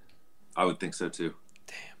be. I would think so too.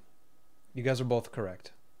 You guys are both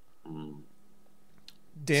correct. Mm.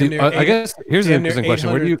 Damn See, near. I guess here's an damn near interesting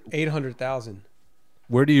question: 800,000.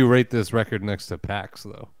 Where do you rate this record next to PAX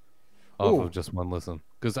though? Off Ooh. of just one listen,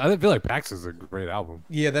 because I feel like PAX is a great album.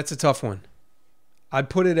 Yeah, that's a tough one. I'd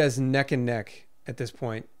put it as neck and neck at this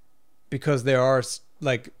point because there are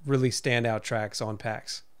like really standout tracks on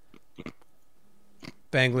PAX.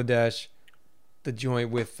 Bangladesh, the joint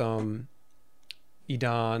with Edan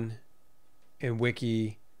and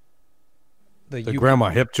Wiki. The Grandma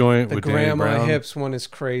Hip joint The with Danny Grandma Brown. Hips one is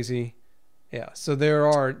crazy. Yeah, so there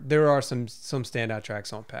are some standout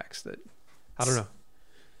tracks on PAX that I don't know.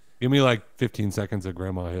 Give me like 15 seconds of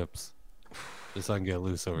Grandma Hips, just so I can get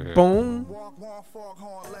loose over here. Boom. Walk one,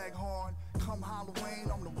 foghorn, leghorn. Come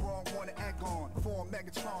Halloween, I'm the wrong one to egg on. 4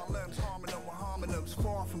 Megatron limbs, arming them with homonyms.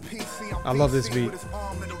 Far from PC, I'm I love this BC beat. with his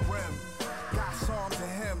arm in the rim. Got songs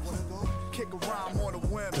and hymns. Kick a rhyme on a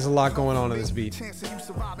whim. There's a lot going on in this beat. Chance of you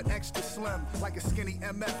surviving extra slim, like a skinny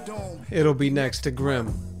MF Doom. It'll be next to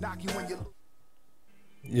Grim. Knock you when you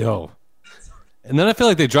Yo. And then I feel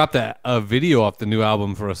like they dropped a video off the new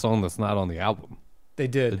album for a song that's not on the album. They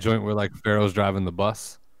The did. joint where like Pharaoh's driving the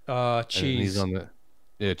bus. And Cheese. he's on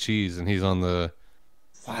the Cheese, and he's on the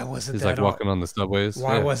Why wasn't he's that like walking on the subways.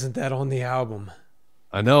 Why Yeah. wasn't that on the album?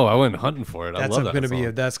 I know. I went hunting for it. I That's love that gonna be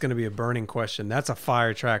song. that's gonna be a burning question. That's a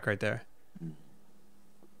fire track right there.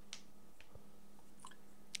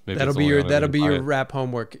 Maybe That'll it's be only your on that'll be Buy your It. rap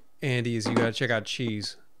homework, Andy. Is you gotta check out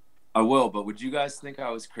Cheese. I will, but would you guys think I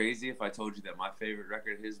was crazy if I told you that my favorite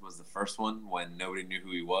record of his was the first one when nobody knew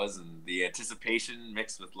who he was, and the anticipation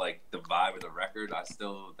mixed with like the vibe of the record? That's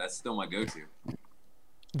still my go-to.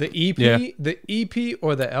 The EP, Yeah. the EP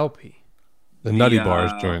or the LP? The Nutty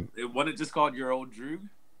Bars joint. It wasn't just called Your Old Droog.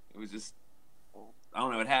 It was just, I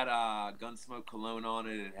don't know. It had Gunsmoke Cologne on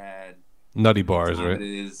it. It had Nutty Bars, Time right?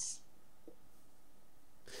 It is.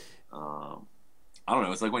 I don't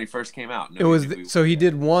know. It's like when he first came out. It was so he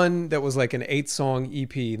did one that was like an 8-song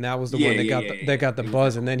EP, and that was the one that got the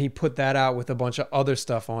buzz, and then he put that out with a bunch of other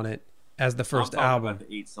stuff on it as the first album. About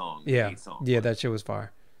the 8-song. Yeah, 8-song yeah, one. that shit was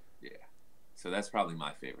fire. Yeah. So that's probably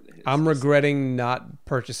my favorite of his. I'm regretting not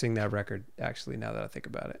purchasing that record. Actually, now that I think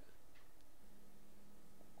about it,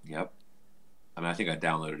 Yep. I mean, I think I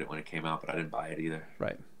downloaded it when it came out, but I didn't buy it either.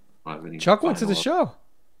 right. I don't have any Chuck went to the vinyl. show.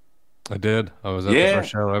 I did. I was at Yeah, the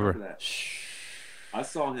first show I remember ever. that. I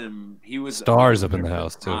saw him. He was Stars up in there the for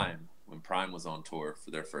house, too. Prime, when Prime was on tour for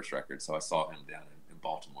their first record, so I saw him down in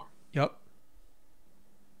Baltimore. Yep.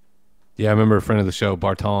 Yeah, I remember a friend of the show,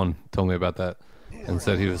 Barton, told me about that and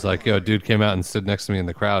said he was like, yo, dude came out and stood next to me in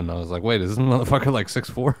the crowd. And I was like, wait, is this motherfucker like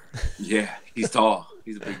 6'4"? Yeah, he's tall.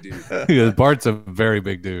 He's a big dude. He goes, Bart's a very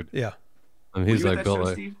big dude. Yeah. And Were he's you at like that built show,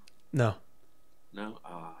 like. Steve? No, No?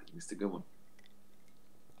 Ah, you missed a good one.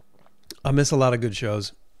 I miss a lot of good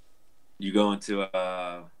shows. You going to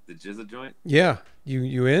the Jizza joint? Yeah,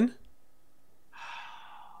 you in?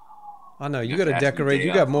 I know you got to have ask me decorate. day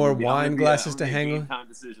You off. got I'm more gonna be- I'm wine gonna be glasses I'm to gonna be a hang game on. time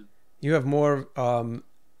decision. You have more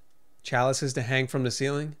chalices to hang from the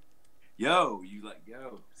ceiling. Yo.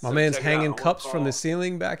 My So man's check it out. I hanging wanna cups from the call-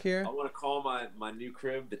 ceiling back here. I want to call my new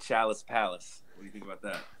crib the Chalice Palace. What do you think about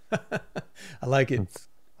that? I like it.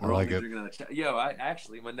 I We're like only it. drinking out of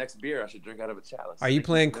Yo, my next beer I should drink out of a chalice. Are you Thank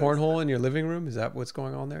playing for noticing cornhole in your living room? Is that what's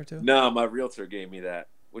going on there too? that. No, my realtor gave me that,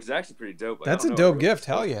 which is actually pretty dope. Like, I That's don't a know, dope gift.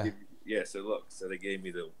 Hell realtor's yeah. supposed to give you- Yeah, so look, so they gave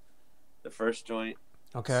me the first joint.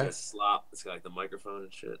 Okay. It says slop. It's got like the microphone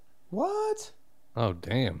and shit. What? Oh,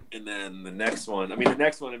 damn. And then the next one, it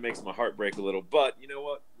makes my heart break a little, but you know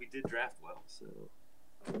what? We did draft well, so.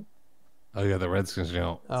 Oh, yeah, the Redskins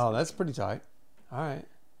joint. Oh, that's pretty tight. All right.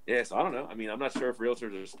 Yeah, so I don't know. I mean, I'm not sure if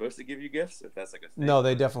realtors are supposed to give you gifts, if that's like a thing. No,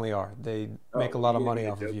 they definitely are. They make a lot of you money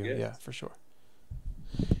get off of dope you. gifts. Yeah, for sure.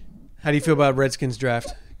 How do you feel about Redskins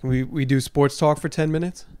draft? Can we do sports talk for 10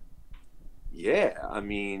 minutes? Yeah, I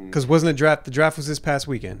mean, Because wasn't it draft? The draft was this past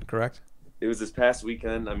weekend, correct? it was this past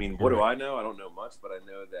weekend. I mean, what do I know? I don't know much, but I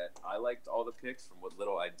know that I liked all the picks from what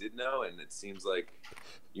little I did know, and it seems like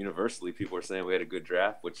universally people are saying we had a good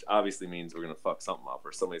draft, which obviously means we're going to fuck something up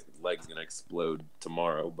or somebody's leg's going to explode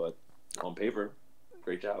tomorrow, but on paper,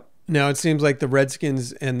 great job. Now it seems like the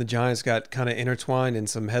Redskins and the Giants got kind of intertwined in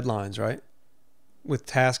some headlines, right? With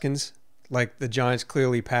Haskins, like the Giants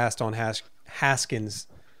clearly passed on Haskins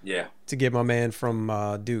Yeah. to get my man from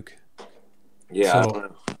Duke. Yeah, I So- don't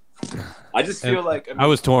know. I just feel And like I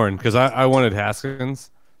was torn because I wanted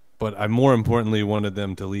Haskins, but I more importantly wanted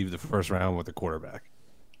them to leave the first round with a quarterback.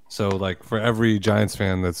 So, like, for every Giants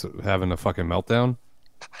fan that's having a fucking meltdown,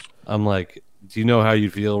 I'm like, do you know how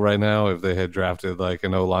you'd feel right now if they had drafted, like,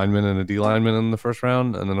 an O lineman and a D lineman in the first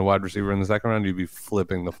round and then a wide receiver in the second round? You'd be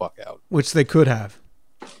flipping the fuck out. Which they could have.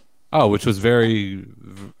 Oh, which was very,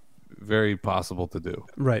 very possible to do.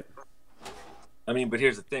 Right. I mean, but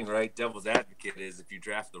here's the thing, right? Devil's advocate is if you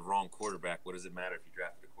draft the wrong quarterback, what does it matter if you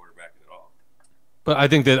drafted a quarterback at all? But I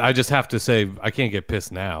think that I just have to say I can't get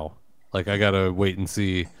pissed now. Like, I got to wait and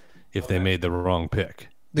see if they made the wrong pick.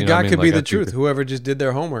 The You know what guy I mean? could be Like, I the think truth. that- Whoever just did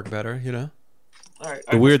their homework better, you know? All right.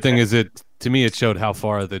 The weird thing is to me, it showed how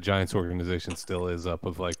far the Giants organization still is up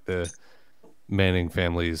of like the Manning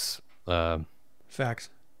family's, Facts.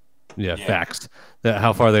 facts. That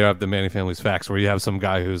how far they are up the Manning family's facts. Where you have some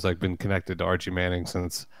guy who's like been connected to Archie Manning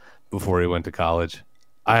since before he went to college.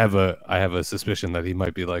 I have a suspicion that he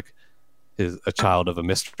might be like a child of a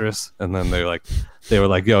mistress, and then they were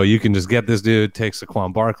like, yo, you can just get this dude. Take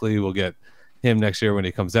Saquon Barkley. We'll get him next year when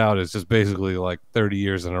he comes out. It's just basically like 30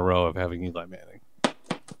 years in a row of having Eli Manning.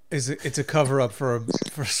 It's a cover up for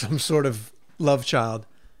some sort of love child.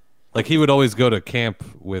 Like he would always go to camp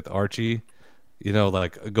with Archie, you know,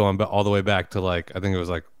 like going all the way back to like I think it was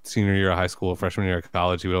like senior year of high school, freshman year of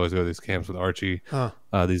college. He would always go to these camps with Archie. Huh.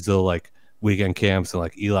 These little like weekend camps, and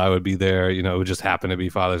like Eli would be there. You know, it would just happen to be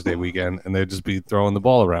Father's Day weekend, and they'd just be throwing the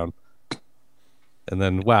ball around. And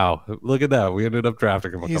then, wow, look at that. We ended up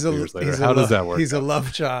drafting him a couple years later. How does that work? He's a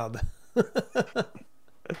love child.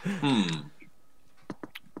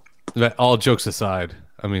 All jokes aside,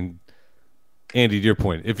 I mean, Andy, to your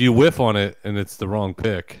point, if you whiff on it and it's the wrong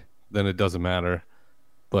pick, then it doesn't matter.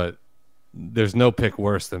 But there's no pick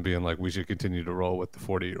worse than being like, we should continue to roll with the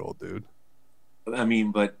 40-year-old dude. I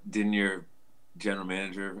mean, but didn't your general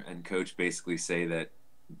manager and coach basically say that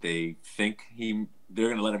they think they're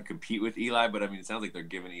going to let him compete with Eli? But I mean, it sounds like they're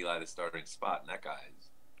giving Eli the starting spot, and that guy is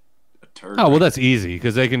a turd. Oh, well, that's easy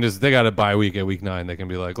because they got a bye week at week 9. They can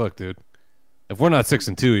be like, look, dude, if we're not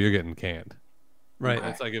 6-2, you're getting canned. Right.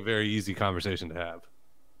 That's like a very easy conversation to have.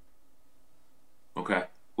 Okay.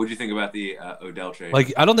 What do you think about the Odell trade?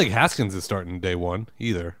 Like, I don't think Haskins is starting day 1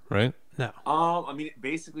 either, right? No. I mean,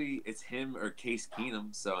 basically, it's him or Case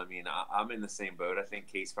Keenum. So, I mean, I'm in the same boat. I think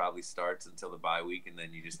Case probably starts until the bye week, and then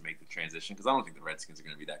you just make the transition because I don't think the Redskins are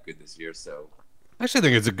going to be that good this year. So, I actually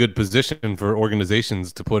think it's a good position for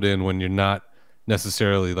organizations to put in when you're not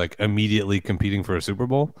necessarily like immediately competing for a Super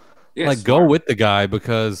Bowl. yeah, Like, smart. go with the guy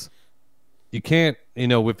because you can't,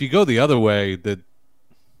 if you go the other way, that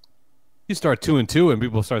you start 2-2 and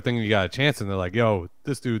people start thinking you got a chance, and they're like, yo,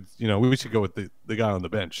 this dude's, we should go with the guy on the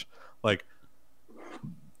bench. Like,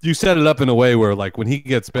 you set it up in a way where, like, when he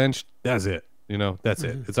gets benched, that's it. That's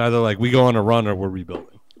it. It's either like we go on a run or we're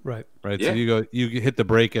rebuilding. Right. Right. Yeah. So you hit the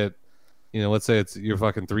break at, let's say you're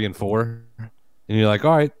fucking 3-4, and you're like,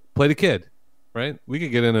 all right, play the kid. Right. We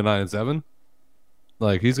could get into 9-7.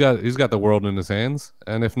 Like, he's got the world in his hands,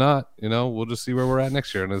 and if not, we'll just see where we're at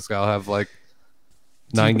next year, and this guy will have like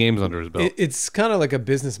 9 games under his belt. It's kind of like a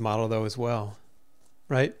business model though as well,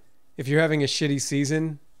 right? If you're having a shitty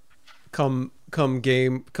season, come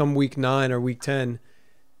week 9 or week 10,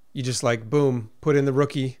 you just like boom, put in the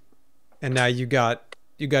rookie, and now you got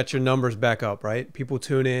your numbers back up, right? People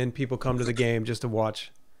tune in, people come to the game just to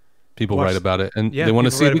watch. People watch- write about it, and Yeah, they want to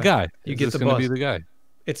people see write the about guy. it. You Is get this the gonna buzz. be the guy.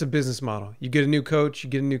 It's a business model. You get a new coach, you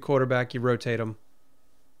get a new quarterback, you rotate them.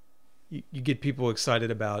 You get people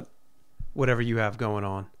excited about whatever you have going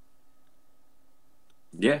on.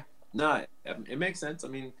 Yeah. No, it makes sense. I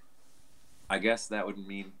mean, I guess that would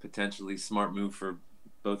mean potentially smart move for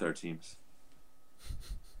both our teams.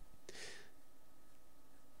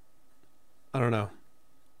 I don't know.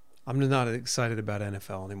 I'm just not excited about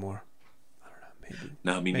NFL anymore. I don't know. Maybe.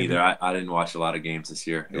 No, me Maybe. neither. I didn't watch a lot of games this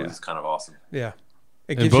year. It Yeah. was kind of awesome. Yeah.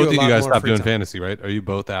 It And gives both you of a you lot guys more stopped free doing time. fantasy, right? Are you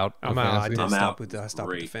both out? I'm of out. I fantasy? did I'm stop out. with I stopped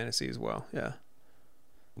with the Great. fantasy as well. Yeah.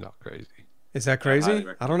 No, crazy. Is that I highly crazy?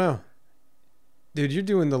 recommend I don't know. Dude,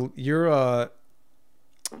 you're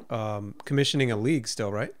commissioning a league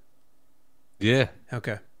still, right? Yeah.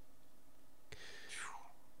 Okay.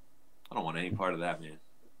 I don't want any part of that, man.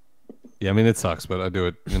 Yeah, I mean, it sucks, but I do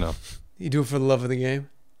it, You do it for the love of the game?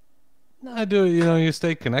 No, I do it, you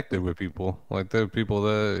stay connected with people. Like, the people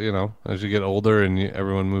that, as you get older and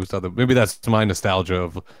everyone moves to other... Maybe that's my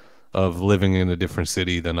nostalgia of living in a different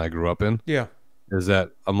city than I grew up in. Yeah. Is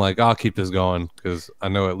that I'm like, I'll keep this going because I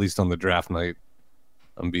know at least on the draft night,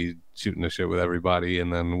 I'm be shooting the shit with everybody.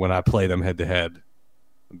 And then when I play them head to head,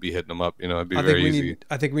 I'd be hitting them up. It'd be very easy.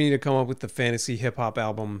 I think we need to come up with the fantasy hip hop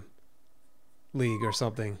album league or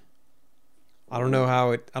something. I don't know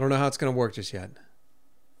how it's going to work just yet.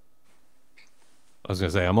 I was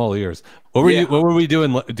gonna say I'm all ears. What were we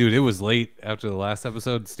doing, dude? It was late after the last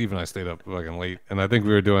episode. Steve and I stayed up fucking late, and I think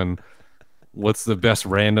we were doing what's the best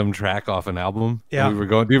random track off an album. Yeah. And we were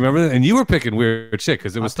going. Do you remember that? And you were picking weird shit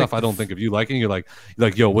because it was I stuff picked I don't think of you liking. You're like,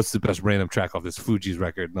 yo, what's the best random track off this Fugees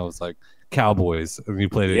record? And I was like, Cowboys. And you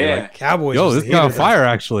played it. You're Yeah. like, Cowboys. yo, is this the guy on heater, fire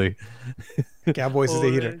actually. though. Cowboys is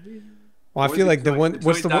the heater. Well, I Or feel like the one.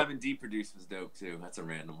 What's the one? Diamond D produced was dope too. That's a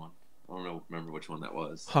random one. I don't remember which one that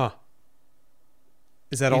was. Huh.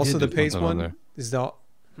 Is that He also did the do pace something on one? there. Is that?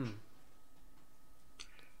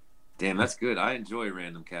 Damn, that's good. I enjoy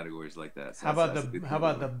random categories like that. So How about that's a good how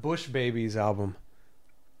about the one. Bush Babies album?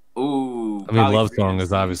 Ooh, I mean, College Love Song Greens.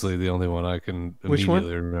 is obviously the only one I can Which one?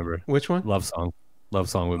 immediately remember. Which one? Love Song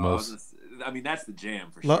with Oh, most. I mean, that's the jam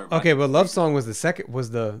for Lo- sure. okay, but Love Song was the second.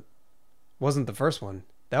 Wasn't the first one?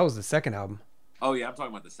 That was the second album. Oh yeah, I'm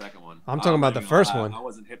talking about the second one. I'm talking about not the even first gonna lie, one. I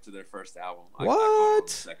wasn't hip to their first album. I What? caught on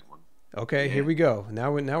the second one. Okay, Yeah. here we go.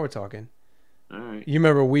 Now we're talking. All right. You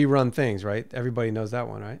remember We Run Things, right? Everybody knows that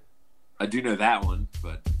one, right? I do know that one,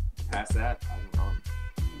 but past that, I don't know.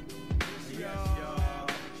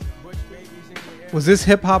 Was this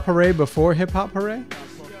Hip Hop Hooray before Hip Hop Hooray?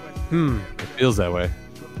 It feels that way.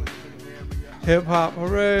 Hip Hop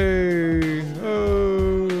Hooray!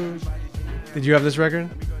 Oh. Did you have this record?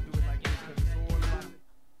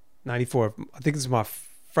 94. I think this is my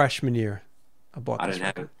freshman year. I bought I this didn't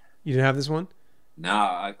have record. it. You didn't have this one? No,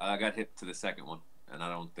 I got hit to the second one, and I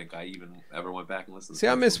don't think I even ever went back and listened. See,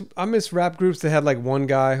 to I the miss first one. rap groups that had like one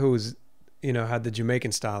guy who's, had the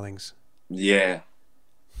Jamaican stylings. Yeah.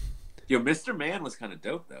 Yo, Mr. Man was kind of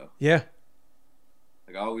dope though. Yeah,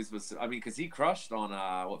 Like I always was. I mean, because he crushed on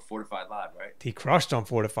Fortified Live, right? he crushed on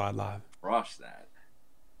Fortified Live. Crushed that.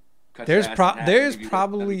 Cut There's your ass pro- in half there's and give you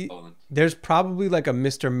probably- a Poland. There's probably like a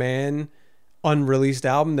Mr. Man unreleased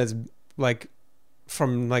album that's like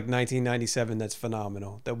from like 1997 that's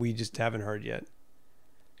phenomenal that we just haven't heard yet.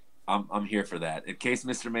 I'm here for that. In case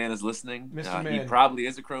Mr. Man is listening, Mr. he Man. probably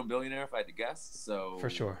is a Chrome billionaire if I had to guess. So For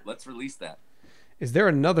sure. let's release that. Is there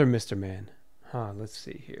another Mr. Man? Let's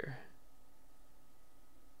see here.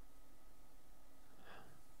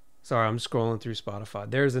 Sorry, I'm scrolling through Spotify.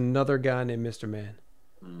 There's another guy named Mr. Man.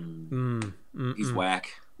 He's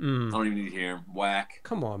whack. I don't even need to hear him. Whack.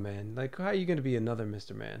 Come on, man. Like, how are you going to be another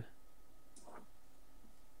Mr. Man?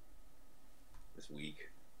 This week.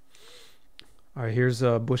 All right, here's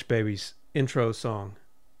Bush Baby's intro song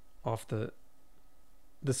off the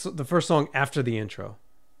first song after the intro.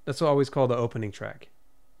 That's what I always call the opening track.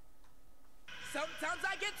 Sometimes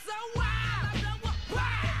I get so wild.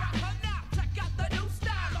 Check out the new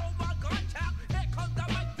style. Oh my God, child. Here comes the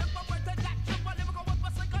right zipper with the natural lyrical with my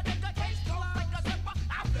slicker nigga case cold like a zipper.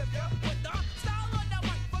 I flip you with the style on the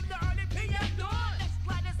mic from the early PM dawn. It's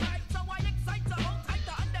glad it's night, so I excite to hold tight.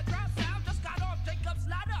 The underground sound just got off Jacob's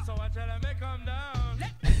ladder. So I tell him, come down.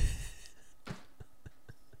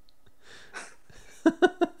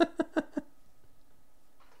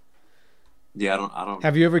 Yeah, I don't.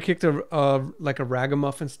 Have you ever kicked a like a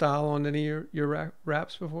ragamuffin style on any of your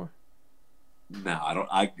raps before? No, I don't.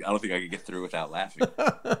 I don't think I could get through without laughing.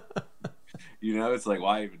 It's like,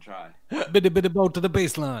 why even try? Bitty bitty bow to the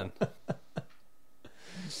baseline.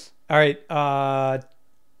 All right,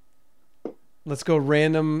 let's go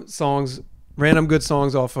random good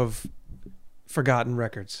songs off of forgotten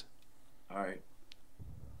records. All right.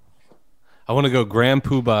 I want to go Grand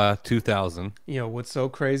Poobah 2000. What's so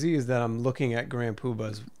crazy is that I'm looking at Grand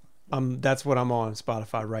Poobah's. That's what I'm on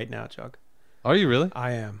Spotify right now, Chuck. Are you really?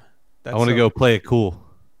 I am. I want to go Play It Cool.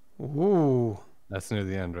 Ooh, That's near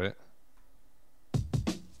the end, right?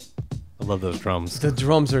 I love those drums. the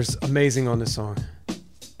drums are amazing on this song.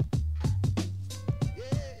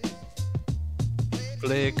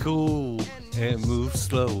 Play it cool and move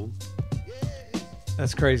slow.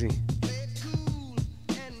 That's crazy.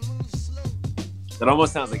 That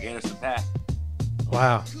almost sounds like Anderson .Paak.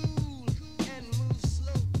 Wow,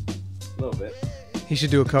 A little bit. he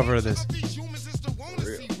should do a cover of this.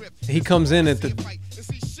 He comes in at the.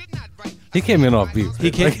 He came in off beat. He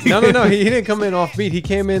came. No. He didn't come in off beat. He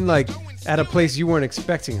came in like at a place you weren't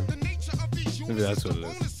expecting him. Maybe that's what it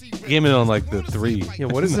is. He came in on like the 3. Yeah,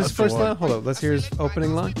 what is Not this the first 1. line? Hold up, let's hear his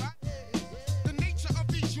opening line. The nature of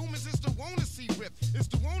these humans is to wanna see rip, is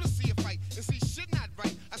to wanna see a fight, and see shit not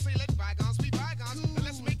right. I say let bygones be bygones, and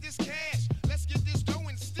let's make this cash. Let's get this dough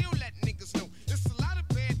and still let niggas know. It's a lot of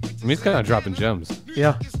bad bitches. I mean, he's kind of dropping gems.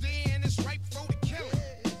 Yeah. Is there and it's ripe for the killing.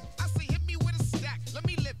 I say hit me with a stack, let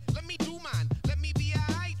me live, let me do mine, let me be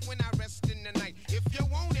alright when I rest in the night. If you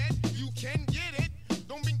want it, you can get it.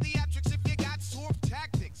 Don't bring theatrics if you got soft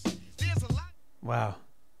tactics. There's a lot. Wow.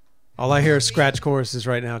 All I hear is scratch choruses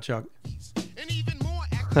right now, Chuck. And even more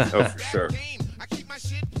actors Oh, for sure. I keep my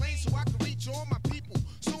shit plain so I can reach all my people,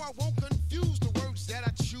 so I won't confuse the words that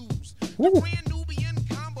I choose. Woo. The Grand Nubian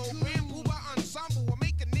combo, Grand Poobah ensemble will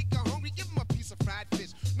make a nigga hungry. Give him a piece of fried fish.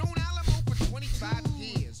 Known Alamo for 25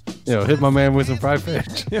 years. Hit my man with some fried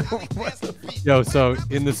fish. Yo, so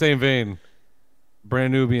in the same vein,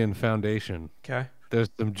 Brand Nubian Foundation. Okay. There's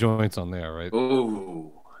some joints on there, right?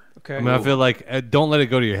 Ooh. Okay. I mean, I feel like Don't Let It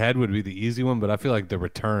Go to Your Head would be the easy one, but I feel like The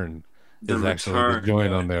Return is actually the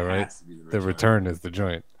joint on there, right? The Return is the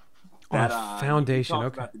joint. That, Foundation, we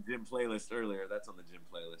talked okay. about the gym playlist earlier. That's on the gym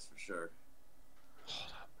playlist for sure.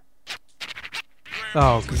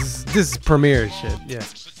 Oh, 'cause this is premiere shit. Yeah.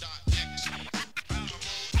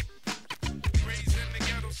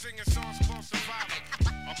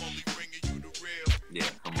 Yeah,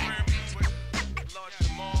 come on.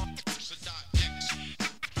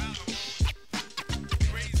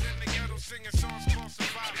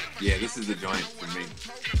 Yeah, this is the joint for me.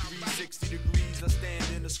 360 degrees, I stand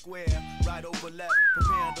in a square, right over left,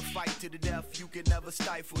 preparing to fight to the death. You can never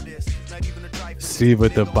stifle this, not even a trifle. Steve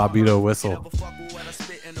with the Bobito whistle. Never fuck with what I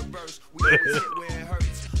spit in a verse. We always hit where it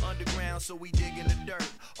hurts. Underground, so we dig in the dirt.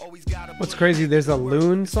 Always gotta What's put crazy? it There's a in work.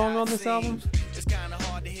 Loon It's song how on it this album. seems. It's kinda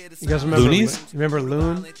hard to hear the You guys sound. remember Loonies? You remember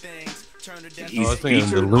Loon? Violent things turn to death. He's I was thinking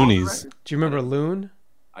featured the on Loonies. record. Do you remember Loon?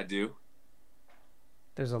 I do.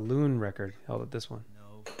 There's a Loon record held at this one.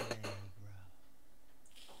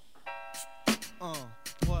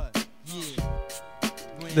 What? Yeah.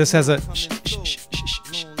 This has a.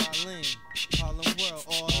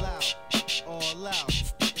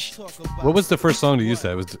 What was the first song to use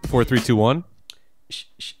that? Was 4, 3, 2, 1?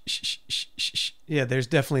 Yeah, there's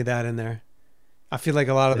definitely that in there. I feel like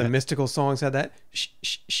a lot of the mystical songs had that.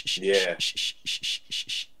 Yeah. Is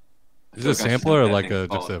it a sampler or like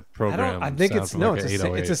just a program? I think sound it's from no, like it's a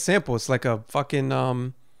a 808? sample. It's like a fucking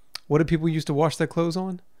what did people used to wash their clothes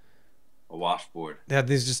on? A washboard. Yeah,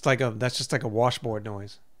 there's just like that's just like a washboard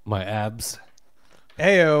noise. My abs.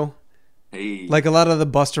 Ayo. Hey. Like a lot of the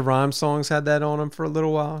Busta Rhymes songs had that on them for a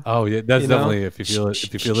little while. Oh yeah, that's You know? definitely if you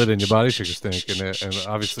feel it in your body, sugar stink, and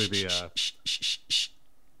obviously the.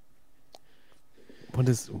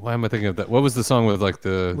 Why am I thinking of that? What was the song with like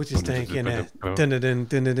the? Which is thinking that.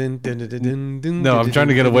 No, I'm trying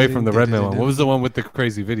to get away from the Redman one. What was the one with the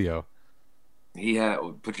crazy video? He had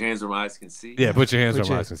Put Your Hands Where My Eyes Can See. Yeah, put your hands Put where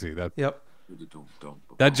my your- eyes can see. That Yep.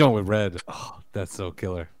 that joint with Red. Oh, that's so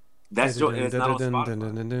killer. That's it's not on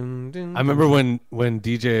Spotify. I remember when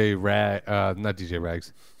DJ Rag, not DJ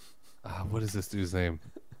Rags. What is this dude's name?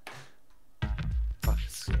 Fuck,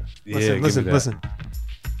 yeah, give me Listen. that.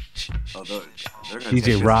 Oh, they're gonna DJ take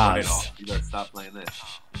this Roz. right off. You better stop playing this.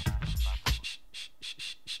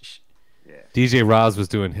 Yeah. DJ Roz was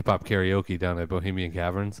doing hip hop karaoke down at Bohemian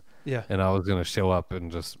Caverns. Yeah. And I was gonna show up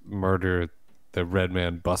and just murder the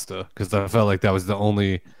Redman Busta because I felt like that was the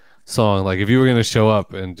only song. Like if you were gonna show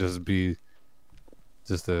up and just be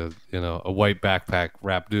just a white backpack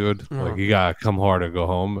rap dude, like you gotta come hard or go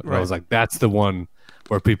home. And I was like, that's the one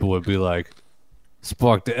where people would be like,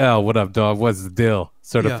 "Spark the L, what up, dog? What's the deal?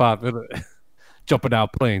 Certified, jumping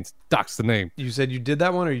out planes. Doc's the name." You said you did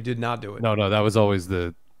that one or you did not do it? No, that was always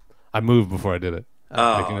I moved before I did it.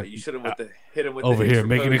 Oh, you should have hit him with Over the here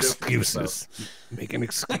making excuses. making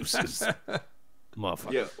excuses.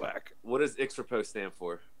 Motherfucker. Yeah. Whack. What does Ixrapo stand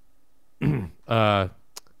for? I'm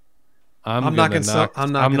knocking knocking some-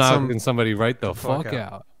 I'm knocking somebody right the fuck out.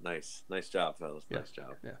 out. Nice job, fellas. Nice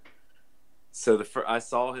job. Yeah. So I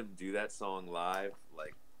saw him do that song live,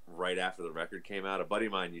 like right after the record came out. A buddy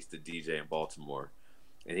of mine used to DJ in Baltimore,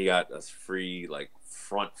 and he got us free like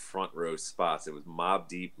front row spots. It was Mobb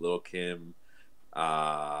Deep, Lil Kim,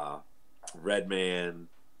 Redman,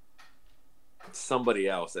 somebody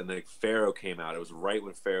else, and then Pharaoh came out. It was right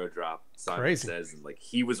when Pharaoh dropped Simon Crazy. Says, and like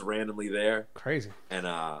he was randomly there. Crazy. And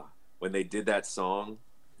when they did that song,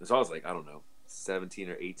 so I was like, I don't know, 17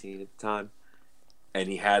 or 18 at the time. And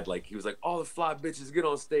he was like, all the fly bitches get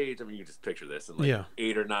on stage. I mean, you can just picture this. And like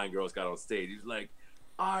 8 or 9 girls got on stage. He was like,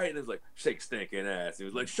 all right. And it was like, shake stinking ass. He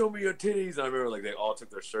was like, show me your titties. And I remember like they all took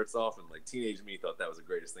their shirts off. And like teenage me thought that was the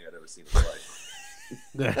greatest thing I'd ever seen in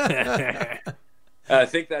my life. I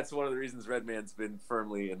think that's one of the reasons Redman's been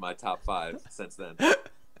firmly in my top 5 since then.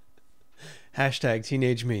 Hashtag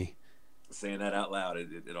teenage me. Saying that out loud,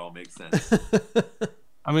 it all makes sense.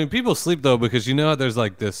 I mean, people sleep though because you know how there's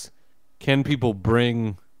like this. Can people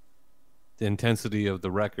bring the intensity of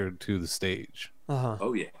the record to the stage? Uh-huh.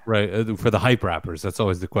 Oh yeah, right. For the hype rappers, that's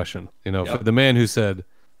always the question. You know, Yep. for the man who said,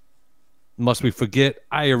 "Must we forget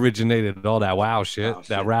I originated all that wow shit,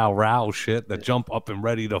 that row shit, that jump up and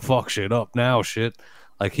ready to fuck shit up now shit."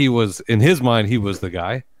 Like he was in his mind, he was the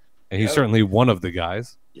guy, and he's certainly one of the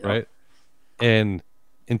guys, right? And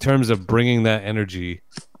in terms of bringing that energy,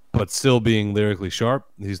 but still being lyrically sharp,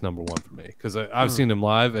 he's number 1 for me. Because I've seen him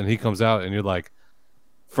live, and he comes out, and you're like,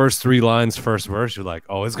 first 3 lines, first verse, you're like,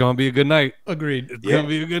 oh, it's gonna be a good night. Agreed. It's gonna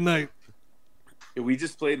be a good night. We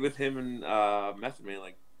just played with him and Method Man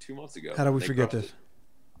like 2 months ago. How do we They forget crushed this?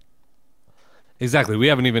 Exactly. We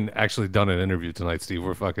haven't even actually done an interview tonight, Steve.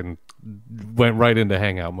 We're fucking went right into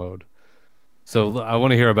hangout mode. So I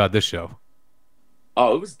want to hear about this show.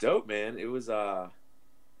 Oh, it was dope, man. It was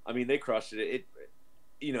I mean, they crushed it.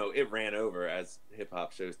 It ran over as hip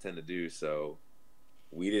hop shows tend to do, so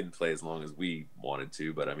we didn't play as long as we wanted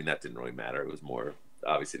to, but I mean that didn't really matter. It was more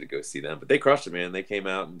obviously to go see them. But they crushed it, man. They came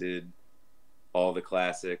out and did all the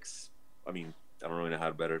classics. I mean, I don't really know how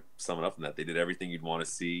to better sum it up than that. They did everything you'd want to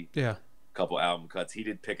see. Yeah. A couple album cuts. He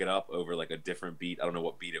did pick it up over like a different beat. I don't know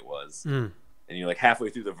what beat it was. Mm. And you're like halfway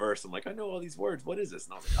through the verse, I'm like, I know all these words. What is this?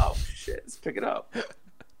 And I was like, oh shit, let's pick it up.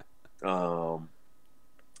 No,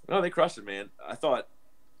 they crushed it, man. I thought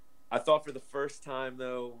for the first time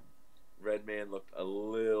though, Redman looked a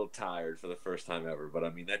little tired for the first time ever. But I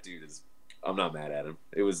mean, that dude is. I'm not mad at him.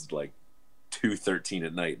 It was like 2:13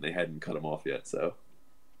 at night, and they hadn't cut him off yet. So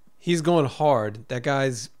He's going hard. That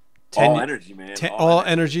guy's all energy, man. All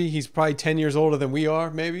energy. He's probably 10 years older than we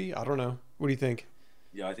are, maybe. I don't know. What do you think?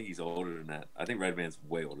 Yeah, I think he's older than that. I think Redman's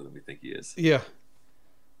way older than we think he is. Yeah.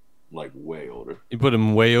 Like, way older. You put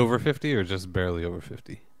him way over 50 or just barely over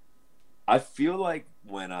 50? I feel like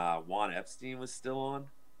when Juan Epstein was still on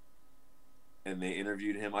and they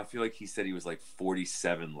interviewed him, I feel like he said he was like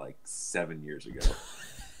 47 like 7 years ago.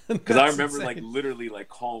 Because I remember like literally like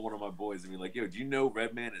calling one of my boys and being like, yo, do you know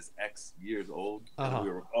Redman is X years old? And we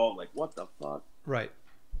were all like, what the fuck? Right.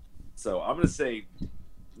 So I'm going to say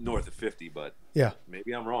north of 50, but Yeah.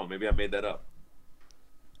 maybe I'm wrong. Maybe I made that up.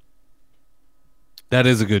 That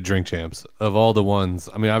is a good Drink Champs. Of all the ones,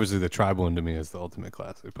 I mean, obviously the Tribe one to me is the ultimate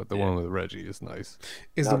classic, but the one with Reggie is nice.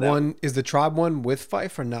 Is the Tribe one with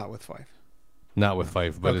Fife or not with Fife? Not with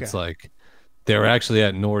Fife, but Okay. it's like they're actually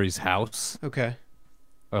at Nori's house. Okay.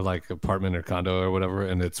 Or like apartment or condo or whatever,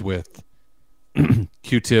 and it's with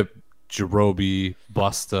Q-Tip, Jarobi,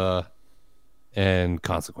 Busta, and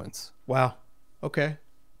Consequence. Wow. Okay.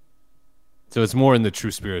 So it's more in the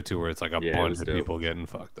true spirit too, where it's like a Yeah, it bunch was of dope. people getting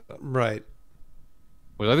fucked up. Right.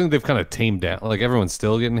 Well, I think they've kind of tamed down. Like everyone's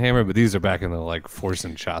still getting hammered, but these are back in the like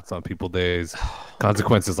forcing shots on people days.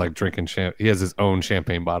 Consequences like drinking he has his own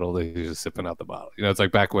champagne bottle that he's just sipping out the bottle. You know, it's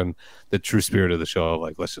like back when the true spirit of the show,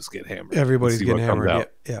 like let's just get hammered. Everybody's See getting what comes hammered.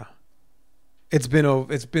 out. Yeah. It's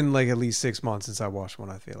been like at least 6 months since I watched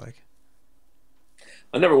one, I feel like.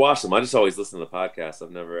 I never watched them. I just always listen to the podcast.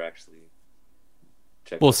 I've never actually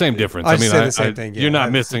checked Well, out same the- difference. I I mean, said the same thing, yeah. you're not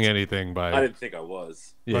I- missing anything by. I didn't think I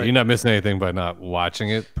was. Yeah, Right. you're not missing anything by not watching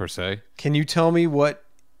it per se. Can you tell me what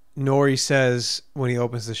Nori says when he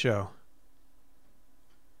opens the show?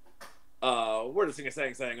 We're the singer,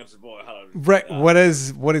 sang, I'm just a boy. Right. What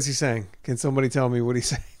is he saying? Can somebody tell me what he's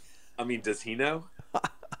saying? I mean, does he know?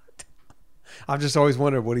 I've just always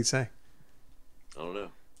wondered what he's saying. I don't know.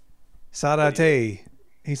 Sadate.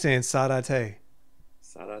 He's saying Sadate.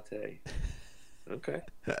 Sadate. Okay.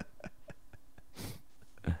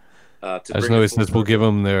 I just know he says we'll give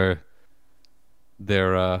them their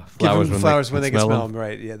flowers, Give them flowers when they can smell them, them.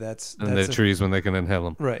 Right. Yeah. That's and their trees when they can inhale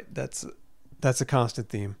them. right. That's a constant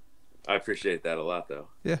theme. I appreciate that a lot, though.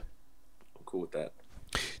 Yeah. I'm cool with that.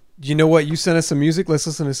 You know what? You sent us some music. Let's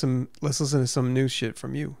listen to some new shit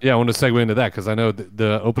from you. Yeah, I want to segue into that because I know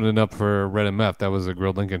the opening up for Red and Meth, that was a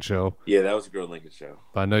Grilled Lincoln show. Yeah, that was a Girl Lincoln show.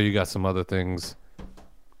 But I know you got some other things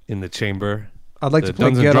in the chamber. I'd like The to play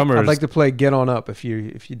Duns and Get On, Drummers. I'd like to play Get On Up if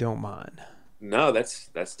you don't mind. No, that's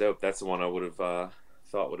dope. That's the one I would have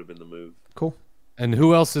thought would have been the move. Cool. And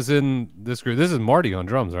who else is in this group? This is Marty on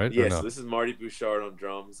drums, right? Or Yeah, no? so this is Marty Bouchard on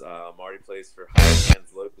drums. Marty plays for High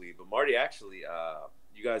Hands locally, but Marty actually,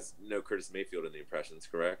 you guys know Curtis Mayfield and the Impressions,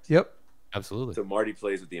 correct? Yep. Absolutely. So Marty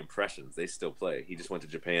plays with the Impressions. They still play. He just went to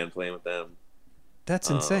Japan playing with them. That's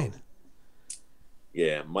insane.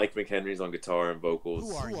 Yeah, Mike McHenry's on guitar and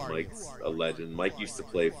vocals. Who are you? Mike's Who are a you? legend. Mike used to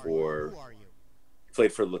play for Who are you?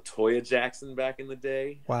 played for LaToya Jackson back in the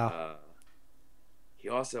day. Wow. He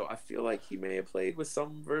also, I feel like he may have played with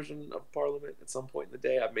some version of Parliament at some point in the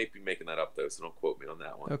day. I may be making that up though, so don't quote me on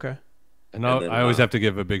that one. Okay. And And then, I always have to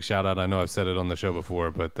give a big shout out. I know I've said it on the show before,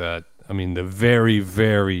 but I mean, the very,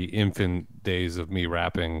 very infant days of me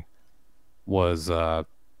rapping was, other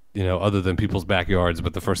than people's backyards,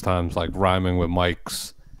 but the first times like rhyming with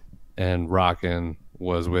Mike's and rocking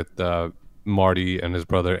was with Marty and his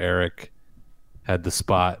brother Eric had the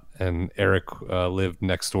spot, and Eric lived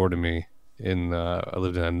next door to me. I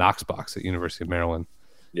lived in a Knox box at University of Maryland.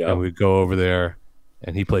 Yeah. And we'd go over there,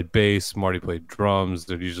 and he played bass. Marty played drums.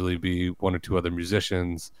 There'd usually be one or two other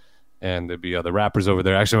musicians, and there'd be other rappers over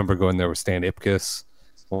there. I actually remember going there with Stan Ipkiss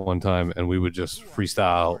one time, and we would just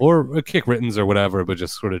freestyle or kick writtens or whatever, but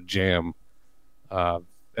just sort of jam.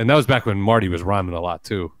 And that was back when Marty was rhyming a lot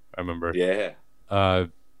too. I remember. Yeah.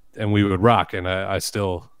 And we would rock, and I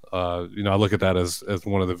still, I look at that as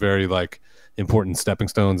one of the very like important stepping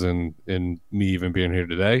stones in me even being here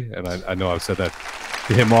today. And I know I've said that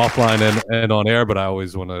to him offline and on air, but I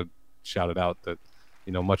always want to shout it out that,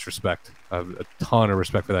 much respect. I have a ton of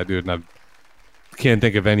respect for that dude. And I can't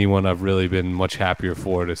think of anyone I've really been much happier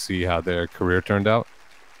for to see how their career turned out.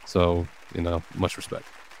 So, much respect.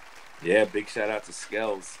 Yeah, big shout out to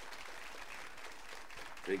Skells.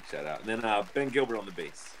 Big shout out. And then Ben Gilbert on the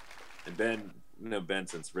bass. And Ben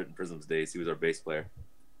since Written Prisms days. He was our bass player.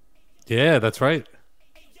 Yeah, that's right.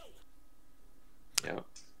 Yeah.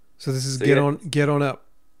 So this is So, Get yeah. On Up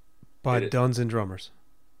by Hit it. Duns and Drummers.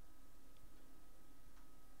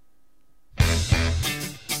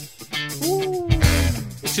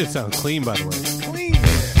 This shit sounds clean, by the way.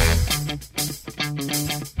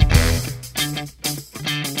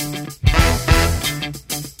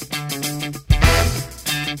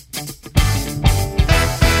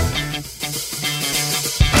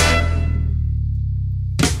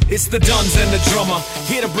 It's the Duns and the drummer,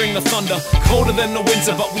 here to bring the thunder. Colder than the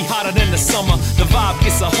winter, but we hotter than the summer. The vibe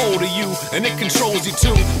gets a hold of you, and it controls you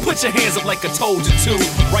too. Put your hands up like I told you to.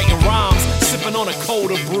 Writing rhymes, sipping on a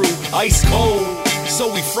colder brew. Ice cold,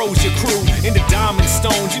 so we froze your crew into diamond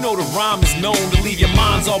stones. You know the rhyme is known to leave your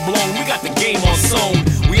minds all blown. We got the game on zone.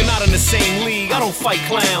 We are not in the same league, I don't fight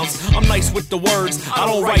clowns. I'm nice with the words, I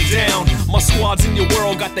don't write down. My squad's in your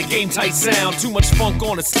world, got the game tight sound. Too much funk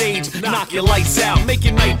on the stage, knock your lights out. Make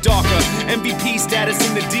your night darker, MVP status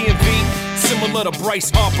in the DMV, similar to Bryce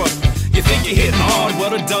Harper. You think you're hitting hard,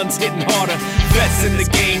 well the Duns hitting harder. Vets in the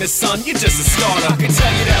game, the son, you're just a starter. I can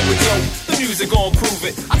tell you that we're dope, the music gon' prove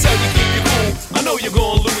it. I tell you keep it cool, I know you're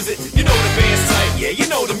gon' lose it. You know the band's tight, yeah, you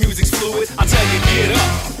know the music's fluid. I tell you get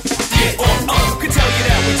up, get on up. Can tell you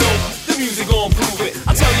that we're dope, the music gon' prove it.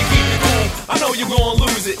 I tell you keep it cool, I know you're gon'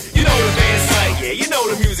 lose it. You know the band's tight, yeah, you know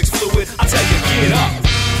the music's fluid. I tell you get up.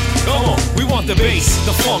 Come on, we want the bass,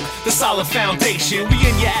 the funk, the solid foundation. We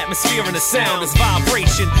in your atmosphere and the sound is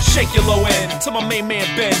vibration. Shake your low end to my main man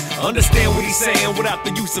Ben. Understand what he's saying without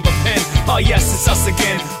the use of a pen. Oh yes, it's us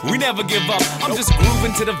again. We never give up. I'm just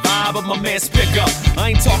grooving to the vibe of my man's pickup.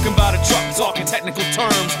 I ain't talking about a truck, talking technical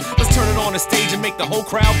terms. Let's turn it on the stage and make the whole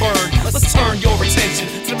crowd burn. Let's turn your attention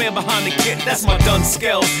to the man behind the kit. That's my Dun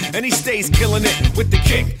Skills, and he stays killing it with the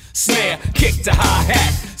kick, snare, kick to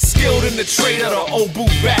hi-hat. Skilled in the trade of the old boot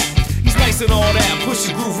back. He's nice and all that, push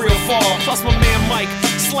the groove real far. Plus my man Mike,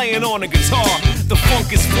 slaying on the guitar. The funk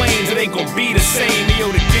is flames, it ain't gonna be the same. Yo,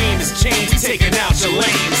 the game has changed, we taking out your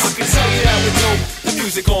lanes. I can tell you that we're dope, the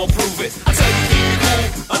music gon' prove it. I tell you keep it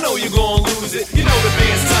cool, I know you're gon' lose it. You know the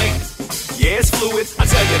band's tight, yeah it's fluid. I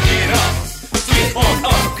tell you get up, get on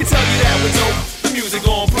up. Can tell you that we're dope, the music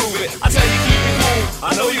gon' prove it. I tell you keep it cool,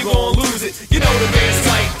 I know you're gon' lose it. You know the band's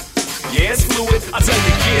tight, yeah it's fluid. I tell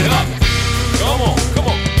you get up, come on, come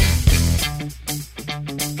on.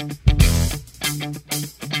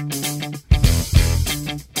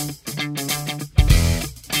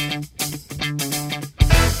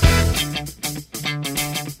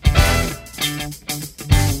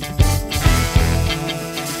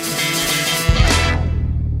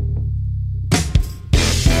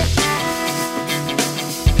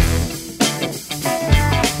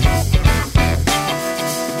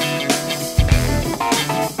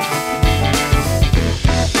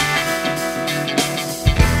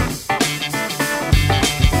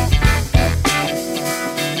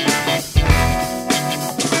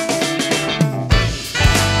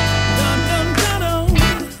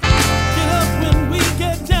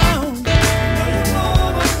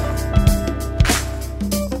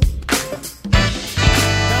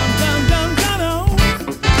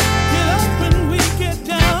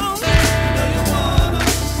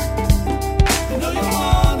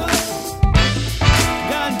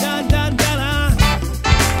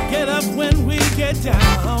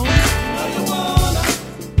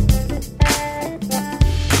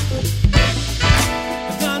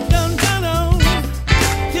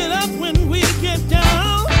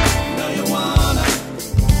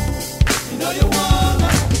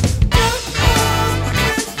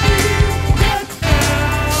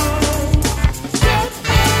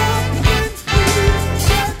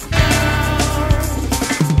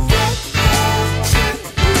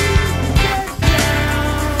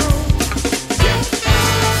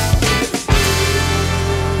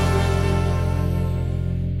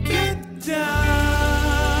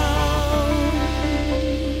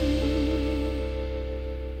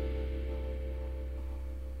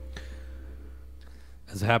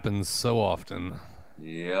 Happens so often.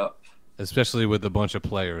 Yep. Especially with a bunch of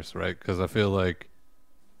players, right? Because I feel like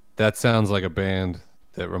that sounds like a band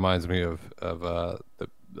that reminds me of the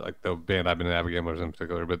band I've been in, Abigailers in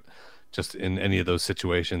particular, but just in any of those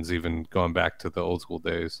situations, even going back to the old school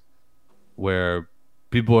days, where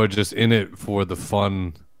people are just in it for the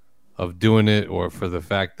fun of doing it, or for the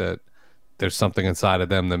fact that there's something inside of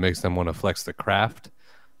them that makes them want to flex the craft.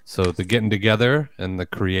 So the getting together and the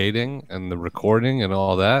creating and the recording and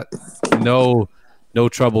all that, no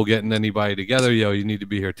trouble getting anybody together. Yo, you need to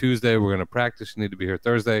be here Tuesday. We're going to practice. You need to be here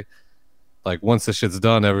Thursday. Like, once the shit's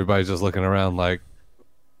done, everybody's just looking around like,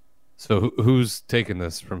 so who's taking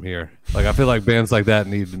this from here? Like, I feel like bands like that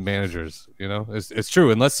need managers, you know? It's true.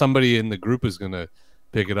 Unless somebody in the group is going to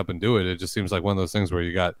pick it up and do it, it just seems like one of those things where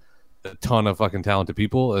you got a ton of fucking talented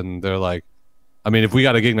people and they're like, I mean, if we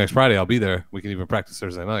got a gig next Friday, I'll be there. We can even practice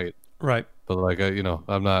Thursday night. Right. But like,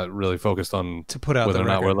 I'm not really focused on to put out whether the or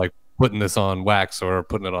not record. we're like putting this on Wax or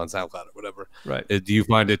putting it on SoundCloud or whatever. Right. Do you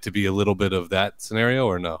find it to be a little bit of that scenario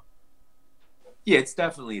or no? Yeah, it's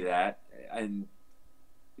definitely that. And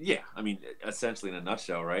yeah, I mean, essentially in a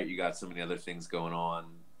nutshell, right? You got so many other things going on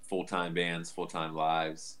full-time bands, full-time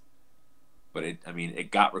lives. But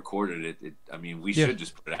it got recorded. We Yeah. should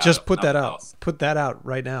just put it out. Just if put that nothing out. else. Put that out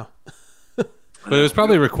right now. But it was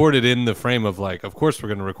probably recorded in the frame of like, of course we're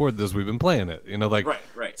going to record this. We've been playing it. You know, like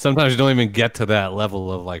Right. sometimes you don't even get to that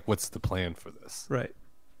level of like, what's the plan for this? Right.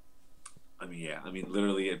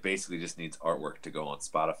 Literally, it basically just needs artwork to go on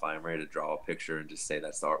Spotify. I'm ready to draw a picture and just say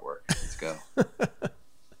that's the artwork. Let's go.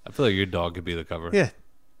 I feel like your dog could be the cover. Yeah.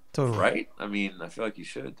 Totally. Right? I feel like you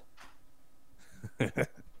should.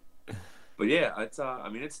 But yeah,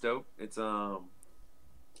 it's dope. It's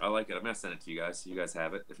I like it. I'm gonna send it to you guys so you guys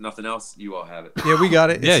have it. If nothing else, you all have it. Yeah, we got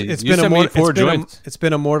it. Yeah, It's you been sent me 4 joints. it's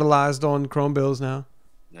been immortalized on Chrome Bills now.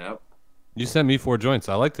 Yep. You sent me 4 joints.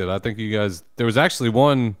 I liked it. I think you guys. There was actually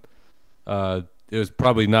one. It was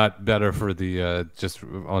probably not better for the just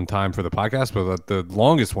on time for the podcast, but the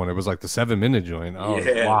longest one, it was like the 7-minute joint. I was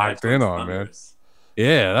locked in on, man.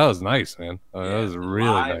 Yeah, that was nice, man. That was really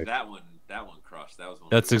nice. That one crushed. That was one.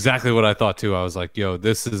 That's exactly what I thought too. I was like, yo,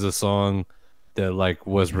 this is a song that like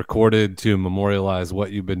was recorded to memorialize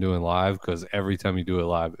what you've been doing live, because every time you do it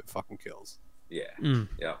live, it fucking kills. Yeah.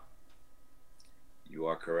 Yeah. You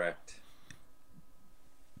are correct.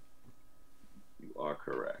 You are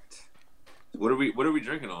correct. What are we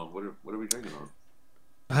drinking on? What are we drinking on?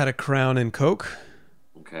 I had a Crown and Coke.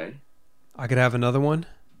 Okay. I could have another one.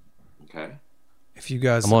 Okay. If you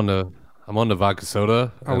guys I'm on the vodka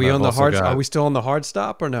soda. Are we on the hard are we still on the hard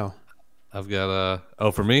stop or no? I've got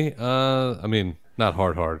for me, not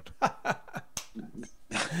hard.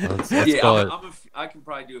 Let's call it, I can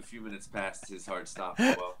probably do a few minutes past his hard stop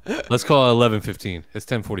as well. let's call it 11:15. It's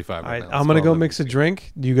 10:45 All right right, now. I'm gonna go mix a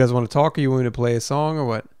drink. Do you guys want to talk, or you want me to play a song, or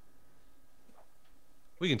what?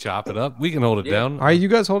 We can chop it up. We can hold it down. All right, you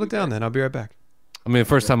guys hold it down then. I'll be right back. The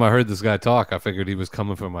first time I heard this guy talk, I figured he was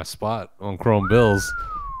coming for my spot on Chrome Bills.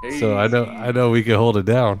 So I know we can hold it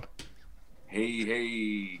down.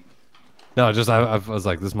 Hey. No, I was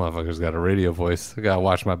like, this motherfucker's got a radio voice. I gotta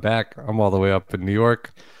watch my back. I'm all the way up in New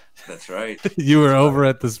York. That's right. You were over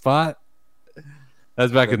at the spot.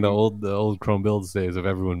 That's back in the old Chrome Bills days of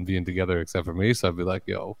everyone being together except for me. So I'd be like,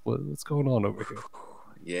 yo, what's going on over here?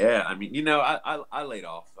 Yeah, I laid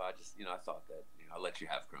off. I just, I thought that I'll let you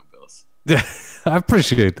have Chrome Bills. I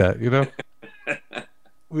appreciate that.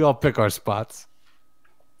 We all pick our spots.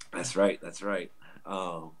 That's right.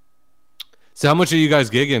 So how much are you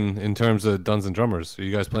guys gigging in terms of Duns and Drummers? Are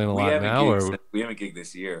you guys playing a lot now? We haven't gigged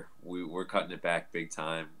this year. We're cutting it back big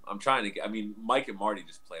time. I'm trying to get. Mike and Marty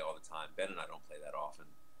just play all the time. Ben and I don't play that often.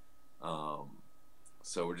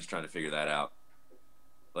 So we're just trying to figure that out.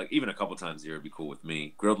 Like even a couple times a year would be cool with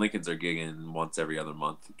me. Grilled Lincolns are gigging once every other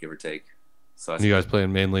month, give or take. So you guys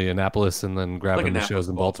playing mainly Annapolis and then grabbing the shows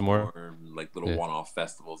in Baltimore? Like little one-off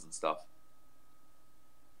festivals and stuff.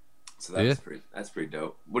 So that's pretty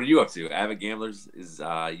dope. What are you up to? Avid Gamblers is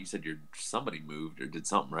you said somebody moved or did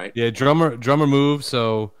something, right? Yeah, drummer moved,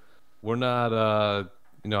 so we're not I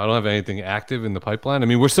don't have anything active in the pipeline.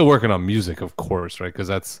 We're still working on music, of course, right? Because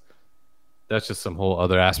that's just some whole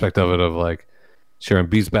other aspect of it, of like sharing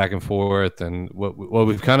beats back and forth. And what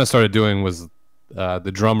we've kind of started doing was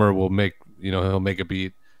the drummer will make he'll make a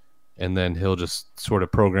beat, and then he'll just sort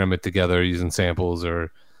of program it together using samples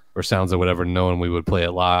or sounds or whatever, knowing we would play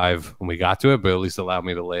it live when we got to it, but at least allow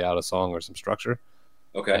me to lay out a song or some structure.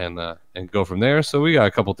 Okay. And go from there. So we got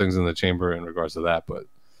a couple things in the chamber in regards to that, but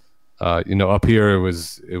up here it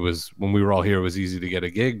was when we were all here, it was easy to get a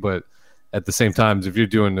gig, but at the same time, if you're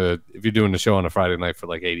doing the show on a Friday night for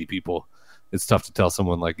like 80 people, it's tough to tell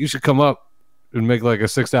someone like, you should come up and make like a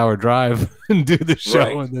 6-hour drive and do the show.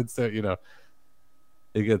 Right. And then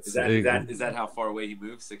it gets. Is that how far away he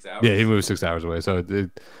moves? 6 hours? Yeah, he moves 6 hours away, so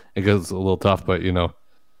it gets a little tough. But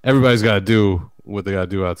everybody's got to do what they got to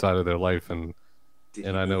do outside of their life, and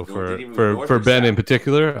I know for Ben in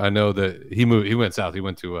particular, I know that he moved. He went south. He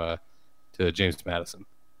went to James Madison.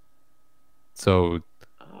 So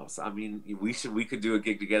we could do a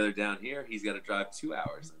gig together down here. He's got to drive 2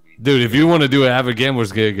 hours. Dude, if you want to do an Avid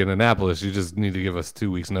Gamblers gig in Annapolis, you just need to give us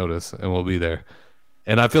 2 weeks notice, and we'll be there.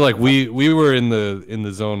 And I feel like we were in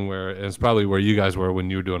the zone where, and it's probably where you guys were when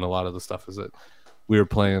you were doing a lot of the stuff, is that we were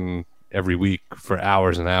playing every week for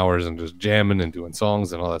hours and hours and just jamming and doing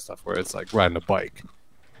songs and all that stuff, where it's like riding a bike,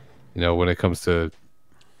 when it comes to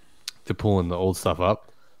pulling the old stuff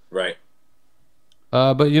up. Right.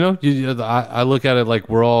 But I look at it like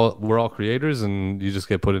we're all creators, and you just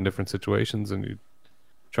get put in different situations and you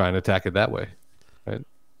try and attack it that way. Right.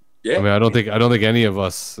 Yeah. I don't think any of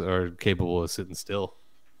us are capable of sitting still.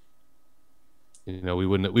 We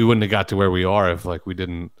wouldn't have got to where we are if like we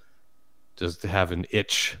didn't just have an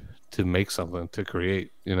itch to make something, to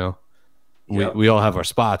create. Yep. We all have our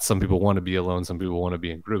spots. Some people want to be alone. Some people want to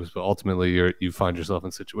be in groups. But ultimately, you find yourself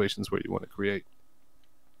in situations where you want to create.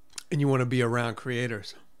 And you want to be around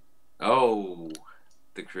creators. Oh,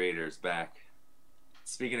 the creator's back.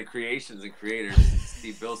 Speaking of creations and creators,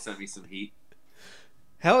 Steve Bill sent me some heat.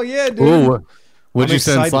 Hell yeah, dude. Ooh, what'd I'm you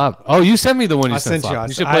send, excited. Slop? Oh, you sent me the one you I sent, sent Slop. you.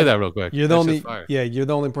 You should play that real quick. You're the That only. shit's fire. Yeah, you're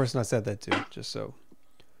the only person I said that to. Just so,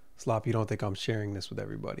 Slop, you don't think I'm sharing this with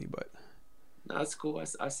everybody, but No, it's cool.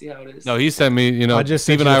 I see how it is. No, he sent me. You know, I just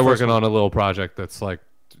Steve sent and you I the are first working one. on a little project that's like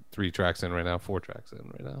 3 tracks in right now, 4 tracks in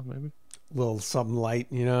right now, maybe. a little something light.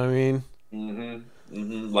 You know what I mean?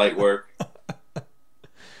 Light work.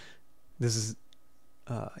 This is,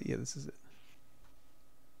 yeah, this is it.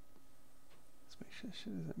 Let's make sure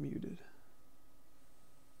shit isn't muted.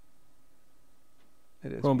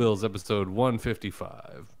 It is. Chrome Bills episode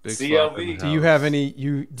 155. Big CLV. Slop in the Do you house. have any?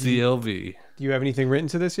 Do CLV? you have anything written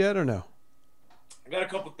to this yet, or no? I got a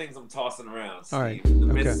couple things I'm tossing around. Steve, All right, in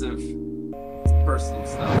the okay. midst of personal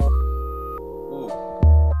stuff. Ooh.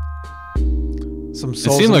 Some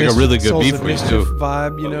seemed like a really good beat for you, too.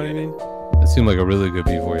 Vibe. You know what I mean? It seemed like a really good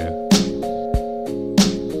beat for you.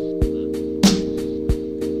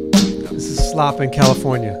 This is Slop in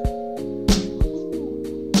California.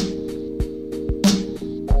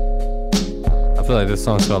 I feel like this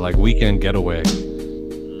song felt like Weekend Getaway.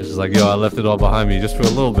 It's just like, yo, I left it all behind me just for a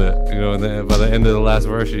little bit, you know. And then by the end of the last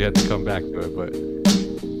verse, you had to come back to it. But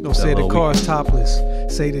Don't say the little car's topless.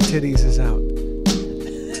 Say the titties is out.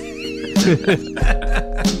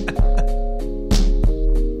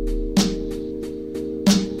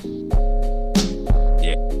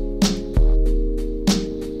 Yeah.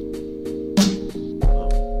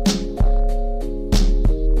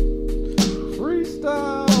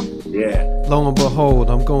 Freestyle. Yeah. Lo and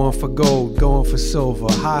behold, I'm going for gold, going for silver.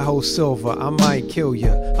 High ho silver, I might kill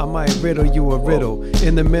you. I might riddle you a riddle.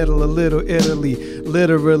 In the middle of Little Italy,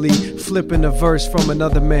 literally flipping a verse from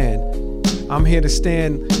another man. I'm here to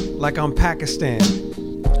stand like I'm Pakistan,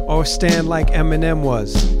 or stand like Eminem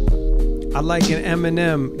was. I like an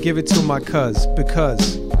Eminem, give it to my cuz,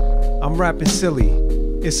 because I'm rapping silly.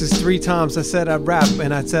 This is 3 times I said I'd rap,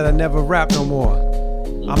 and I said I never rap no more.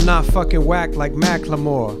 I'm not fucking whack like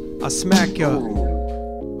Macklemore. I smack ya.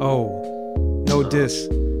 Oh, no diss.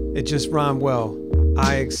 It just rhymed well.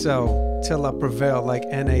 I excel till I prevail like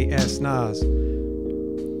NAS Nas.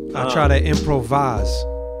 I try to improvise.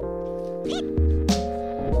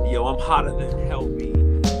 Yo, I'm hotter than hell, B.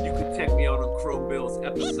 You can check me out on Chrome Bills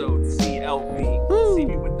episode CLV. See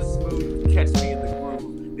me with the smooth, catch me in the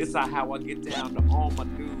groove. This is how I get down to all my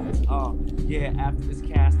dudes. Yeah, after this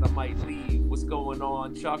cast, I might leave. What's going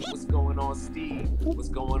on, Chuck? What's going on, Steve? What's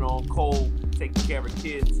going on, Cole? Taking care of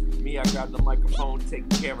kids. Me, I grab the microphone, taking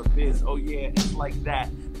care of biz. Oh yeah, it's like that.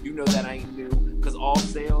 You know that I ain't new. Cause all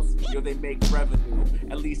sales, yo, they make revenue.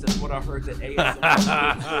 At least that's what I heard that ASMR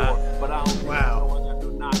stood for. But I don't really know, I got no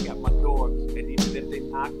knock at my door. And even if they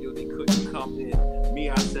knock, yo, they couldn't come in. Me,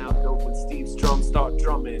 I sound dope when Steve's drums start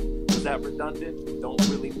drumming. Was that redundant? Don't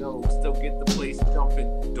really know. Still get the place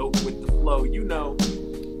jumping. Dope with the flow, you know.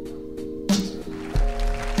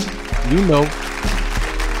 you know,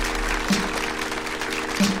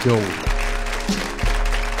 yo.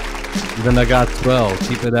 Then I got 12.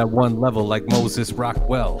 Keep it at one level like Moses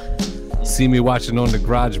Rockwell. See me watching on the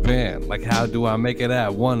garage band. Like, how do I make it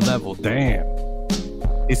at one level? Damn.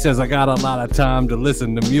 He says I got a lot of time to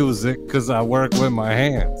listen to music because I work with my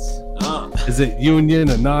hands. Is it union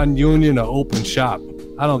or non-union or open shop?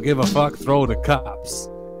 I don't give a fuck, throw the cops.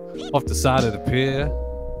 Off the side of the pier,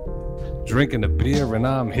 drinking a beer and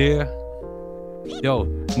I'm here. Yo,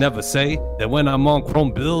 never say that when I'm on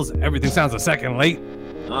Chrome Bills, everything sounds a second late.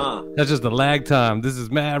 That's just the lag time. This is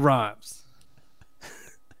mad rhymes.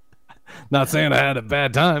 Not saying I had a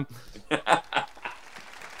bad time.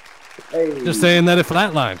 Just saying that it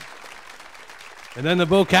flatlined. And then the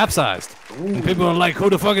boat capsized. And people are like, who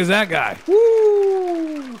the fuck is that guy?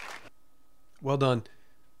 Well done.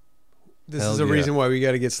 This Hell is the yeah. reason why we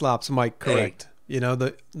got to get Slop's mic correct. You know,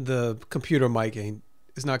 the computer mic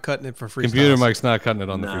is not cutting it for freestyle. Computer mic's not cutting it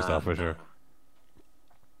on the freestyle for sure.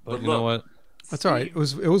 But you know what? That's all right. It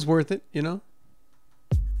was worth it, you know?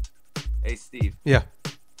 Hey, Steve. Yeah.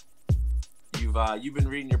 You've been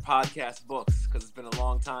reading your podcast books because it's been a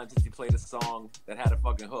long time since you played a song that had a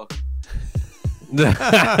fucking hook.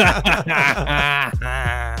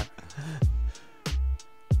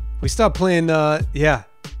 We stopped playing, yeah.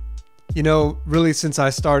 You know, really since I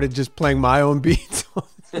started just playing my own beats on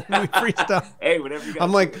freestyle. Hey, whatever you got.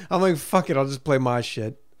 I'm like, fuck it, I'll just play my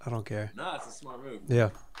shit. I don't care. Nah, it's a smart move.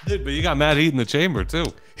 Yeah. Dude, but you got mad heat in the chamber too.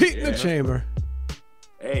 Heat in the chamber.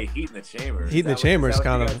 Hey, Heat in the Chamber. Heat in the Chamber is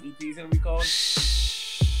kind of. EP's gonna be called? one?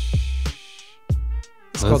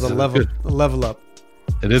 It's called the level up.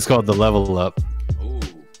 It is called the Level Up. Ooh.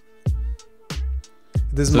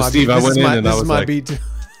 This is So, my Steve, beat. I This went is in my, and this I is was my like- beat too.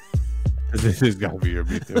 This has got to be your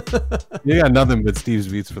beat, too. You got nothing but Steve's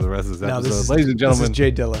beats for the rest of this No, episode. this is, Ladies and this is gentlemen, Jay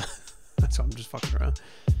Dilla. That's why I'm just fucking around.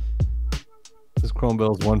 this is Chrome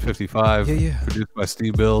Bills 155. Yeah, yeah. Produced by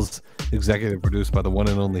Steve Bills. Executive produced by the one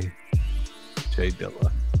and only Jay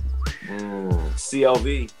Dilla.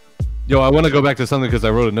 CLV. Yo, I want to go back to something because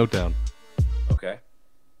I wrote a note down. Okay.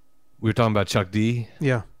 We were talking about Chuck D.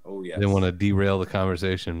 Yeah. Oh, yes. I didn't want to derail the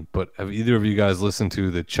conversation, but have either of you guys listened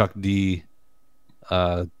to the Chuck D?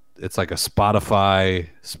 It's like a Spotify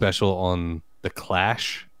special on The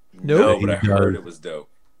Clash. No, Nope. but I He heard does. it was dope.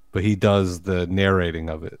 But he does the narrating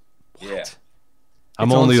of it. Yeah. I'm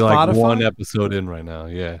It's on only like Spotify? one episode in right now.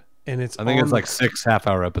 Yeah, And it's I think on it's like 6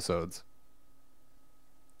 half-hour episodes.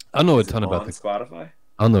 I don't know a Is it ton about on the. Spotify?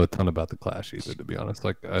 I don't know a ton about the Clash either, to be honest.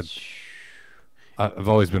 Like, I've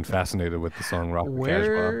always been fascinated with the song "Rock the Cash Bomb,"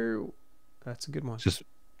 where. That's a good one.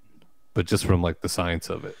 but just from like the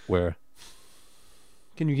science of it, where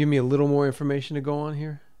Can you give me a little more information to go on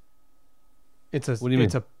here? It's a. What do you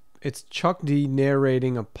mean? It's Chuck D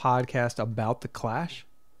narrating a podcast about the Clash.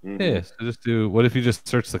 Mhm. yeah, so just do. What if you just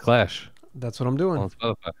search the Clash That's what I'm doing. on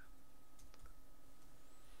Spotify?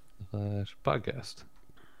 Clash podcast.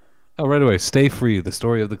 Oh, right away. Stay Free, the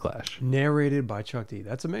story of the Clash. Narrated by Chuck D.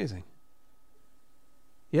 That's amazing.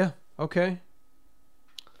 Yeah. Okay.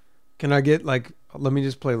 Can I get like? Let me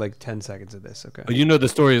just play like 10 seconds of this. Okay. But you know the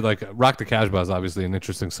story, like "Rock the Casbah" is obviously an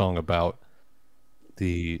interesting song about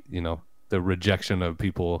the the rejection of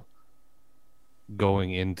people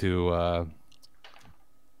going into a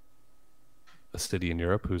city in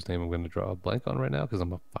Europe whose name I'm going to draw a blank on right now because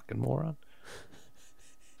I'm a fucking moron.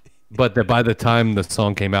 But that by the time the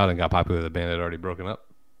song came out and got popular, the band had already broken up.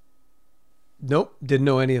 Nope. Didn't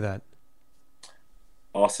know any of that.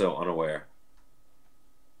 Also unaware.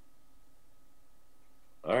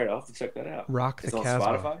 All right, I'll have to check that out. Rock It's the on Casbah.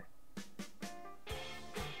 Spotify?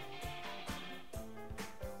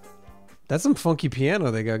 That's some funky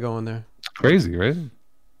piano they got going there. Crazy, right?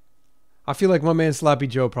 I feel like my man Sloppy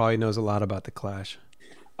Joe probably knows a lot about the Clash,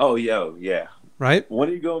 Oh, yo, yeah. right? When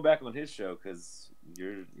are you going back on his show? Because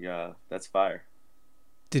that's fire.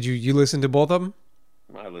 Did you listen to both of them?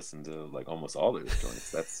 I listened to like almost all of his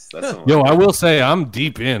joints. That's something. Yo, I will say I'm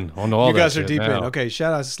deep in on all You that guys are shit deep now. in. Okay,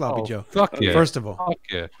 shout out to Sloppy Oh, Joe. fuck yeah. First of all, Fuck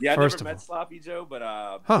yeah. Yeah, I First never of met all. Sloppy Joe, but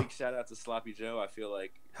Huh. big shout out to Sloppy Joe. I feel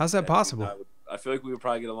like how's that possible? I feel like we would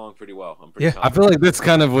probably get along pretty well. I'm pretty Yeah. I feel like this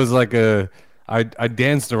kind of was like I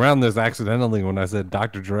danced around this accidentally when I said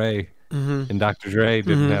Dr. Dre and Dr. Dre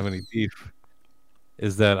didn't have any beef.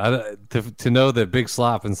 Is that to know that Big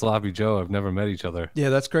Slop and Sloppy Joe have never met each other? Yeah,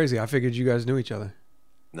 that's crazy. I figured you guys knew each other.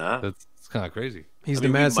 Nah. That's kind of crazy. He's I the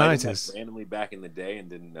mean, we mad might have met scientist. randomly back in the day and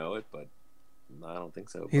didn't know it, but no, I don't think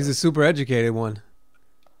so. He's but- a super educated one.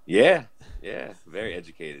 yeah, very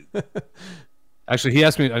educated. Actually, he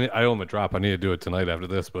asked me. I owe him a drop. I need to do it tonight after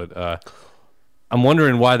this. But I'm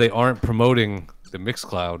wondering why they aren't promoting the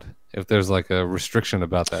Mixcloud if there's like a restriction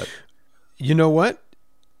about that. You know what?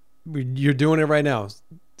 You're doing it right now.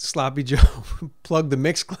 Sloppy Joe, plug the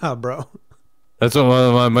Mixcloud, bro. That's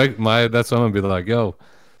what my that's what I'm gonna be like. Yo,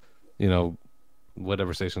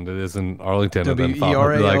 whatever station it is in Arlington. and then follow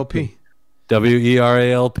up, be like, WERALP.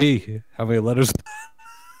 WERALP. How many letters?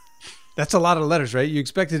 That's a lot of letters, right? You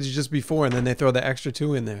expected it to just be 4, and then they throw the extra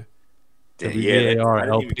 2 in there. Yeah, I didn't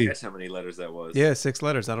WERALP. even catch how many letters that was. Yeah, 6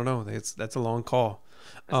 letters. I don't know. That's a long call.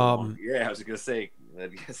 That's a long- yeah, I was gonna say. I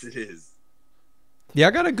guess it is. Yeah,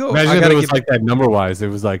 I gotta go. Imagine I if gotta it was give- like that number wise. It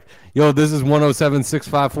was like, yo, this is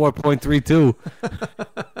 107.654.32.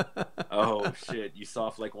 Oh shit! You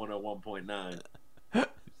soft like 101.9. All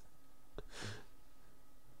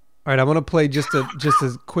right, I'm gonna play just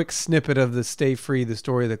a quick snippet of the "Stay Free: The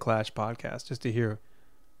Story of the Clash" podcast, just to hear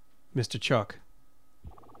Mr. Chuck.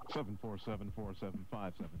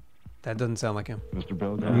 7474757. That doesn't sound like him. Mr.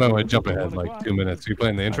 Bill. I might want to jump ahead like 2 minutes. You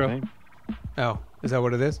playing the intro? Oh, is that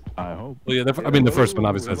what it is? I hope. Well, yeah. I mean, the first one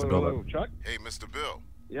obviously has the build up. Chuck? Hey, Mr. Bill.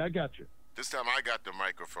 Yeah, I got you. This time I got the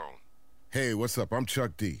microphone. Hey, what's up? I'm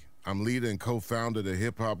Chuck D. I'm leader and co-founder of the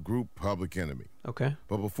hip-hop group Public Enemy. Okay.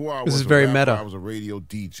 But before I This was is very a rapper, meta. I was a radio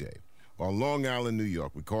DJ. On Long Island, New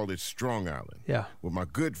York, we called it Strong Island. Yeah. With my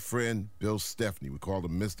good friend, Bill Stepney. We called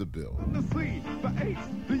him Mr. Bill. The C, the H,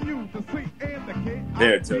 the U, the C, and the K.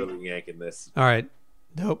 They're totally yanking this. All right.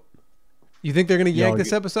 Nope. You think they're gonna yank Y'all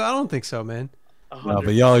this get- episode? I don't think so, man. No,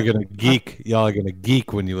 but y'all are gonna geek. Y'all are gonna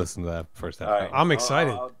geek when you listen to that first half. All right, I'm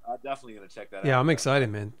excited. I'm definitely gonna check that out. Yeah, I'm excited,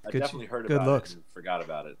 man. I Good, definitely heard good about looks. it and forgot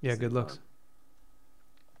about it. Yeah, Same good looks. time.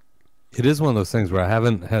 It is one of those things where I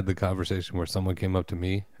haven't had the conversation where someone came up to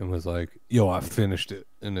me and was like, "Yo, I finished it,"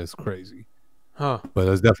 and it's crazy. Huh? But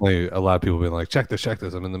there's definitely a lot of people being like, check this.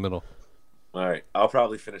 I'm in the middle. All right, I'll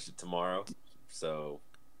probably finish it tomorrow. So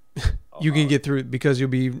You can get through it because you'll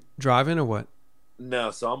be driving or what?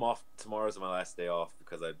 No, so I'm off. Tomorrow's my last day off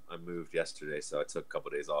because I moved yesterday, so I took a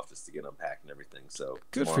couple days off just to get unpacked and everything. So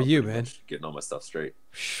Good for tomorrow, you, pretty man. much getting all my stuff straight.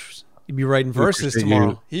 You'd be writing verses appreciate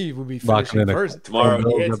tomorrow. you He will be locking finishing in a verses. Tomorrow,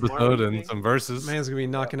 Bills yeah, episode tomorrow and evening. some verses. Man's gonna be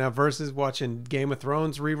knocking out verses, watching Game of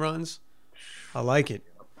Thrones reruns. I like it.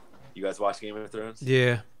 You guys watch Game of Thrones?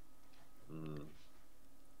 Yeah.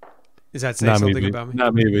 Is that saying Not me, something but- about me?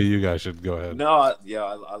 Not me, but you guys should go ahead. No,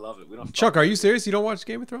 I love it. We don't. Chuck, are you serious? You don't watch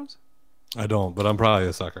Game of Thrones? I don't, but I'm probably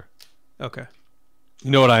a sucker. Okay.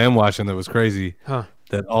 You know what I am watching that was crazy? Huh.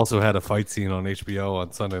 That also had a fight scene on HBO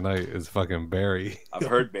on Sunday night is fucking Barry. I've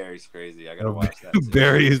heard Barry's crazy. I gotta watch that. Too.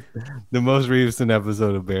 Barry's the most recent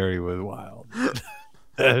episode of Barry was wild.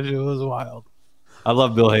 That shit was wild. I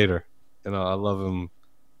love Bill Hader. You know, I love him.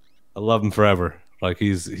 I love him forever. Like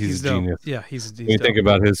he's a dope. genius. Yeah, he's When you think dope.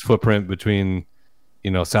 about his footprint between,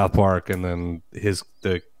 South Park and then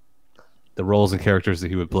the roles and characters that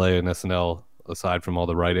he would play in SNL, aside from all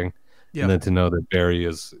the writing, Yeah. and then to know that Barry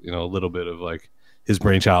is, a little bit of like his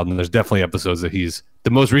brainchild, and there's definitely episodes that he's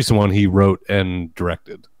the most recent one he wrote and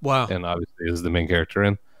directed. Wow. And obviously is the main character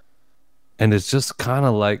in. And it's just kind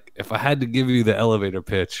of like, if I had to give you the elevator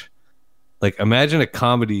pitch, like imagine a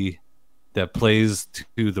comedy that plays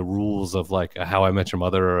to the rules of like a How I Met Your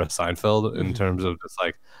Mother or a Seinfeld in terms of just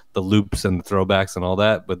like the loops and the throwbacks and all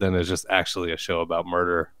that, but then it's just actually a show about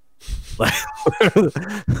murder. Like,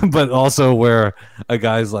 but also where a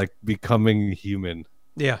guy's like becoming human.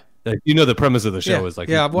 Yeah. Like, the premise of the show Yeah. is like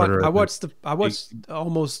yeah. murder- I watched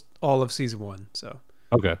almost all of season 1. So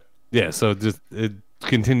Okay. Yeah, so just it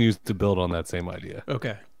continues to build on that same idea.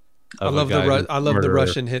 okay. Of I a love guy who's I love the murderer.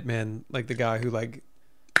 Russian hitman, like the guy who like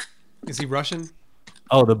is he Russian?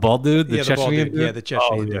 Oh, the bald dude, the yeah, the bald Chechnyan dude. dude? Yeah, the Chechnyan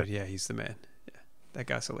Oh, yeah. dude. Yeah, he's the man. Yeah, that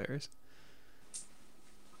guy's hilarious.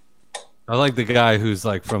 I like the guy who's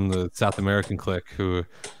like from the South American clique who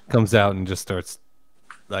comes out and just starts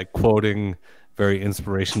like quoting very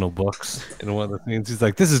inspirational books in one of the scenes. He's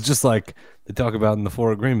like, "This is just like they talk about in the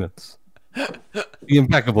Four Agreements. Be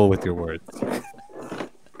impeccable with your words."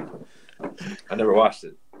 I never watched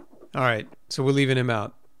it. All right, so we're leaving him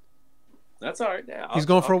out. That's all right. Yeah, He's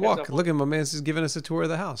going for a walk. Look at my man's just giving us a tour of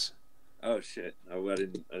the house. Oh shit! I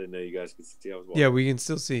didn't know you guys could see. I was walking. Yeah, we can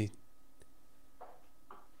still see.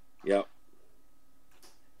 Yep.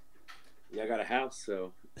 Yeah, I got a house,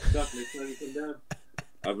 so definitely turn anything down.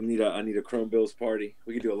 I need a Chrome Bills party.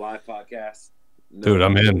 We could do a live podcast. Dude,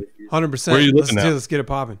 I'm in. 100%. Where are you Let's living now? let's get it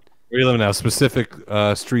popping. Where you living now? Specific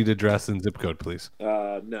street address and zip code, please.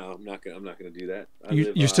 No, I'm not gonna do that.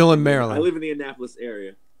 You're still in Maryland. I live in the Annapolis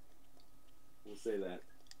area. We'll say that.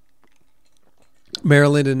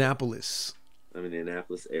 Maryland, Annapolis. I'm in the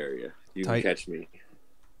Annapolis area. You Tight. can catch me.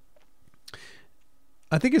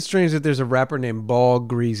 I think it's strange that there's a rapper named Ball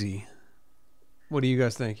Greasy. What do you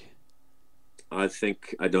guys think? I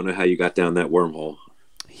don't know how you got down that wormhole.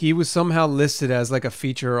 He was somehow listed as like a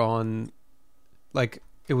feature on, like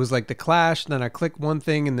it was like the Clash. And then I clicked one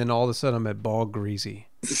thing, and then all of a sudden I'm at Ball Greasy.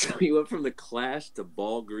 So you went from the Clash to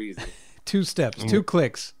Ball Greasy. 2 steps, 2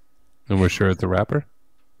 clicks. And we're sure it's a rapper?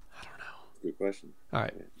 Good question. All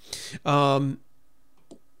right.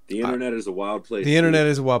 The internet is a wild place. The internet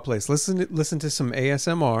is a wild place. Listen to some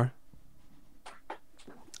ASMR,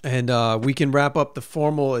 and we can wrap up the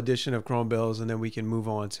formal edition of Chrome Bills, and then we can move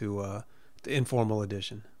on to the informal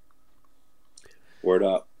edition. Word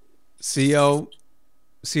up. CL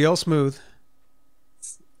Smooth,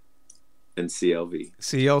 And CLV.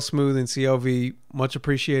 CL Smooth, and CLV. Much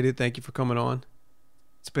appreciated. Thank you for coming on.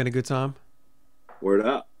 It's been a good time. Word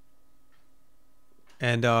up.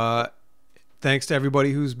 And thanks to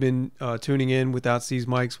everybody who's been tuning in without C's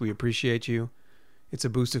Mics. We appreciate you. It's a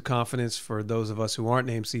boost of confidence for those of us who aren't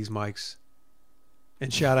named C's Mics.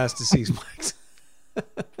 And shout outs to C's Mics.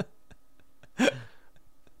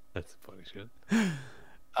 That's funny shit.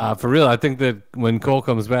 For real, I think that when Cole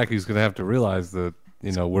comes back, he's going to have to realize that,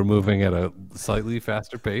 we're moving at a slightly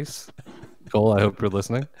faster pace. Cole, I hope you're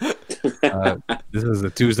listening. This is a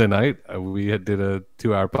Tuesday night. We did a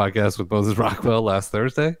 2-hour podcast with Moses Rockwell last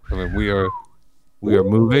Thursday. I mean, we are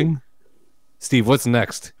moving. Steve, what's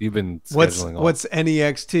next? You've been scheduling all. What's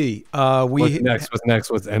NEXT? What's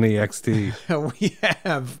next? What's NEXT? We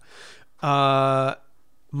have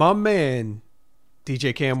my man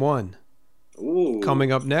DJ Cam 1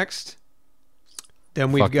 coming up next.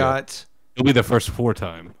 Then we've Fuck yeah. got. It'll be the first 4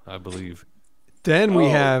 time, I believe. Then we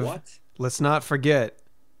have. What? Let's not forget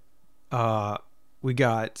We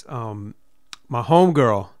got my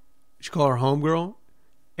homegirl. You should call her homegirl,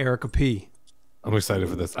 Erica P. I'm excited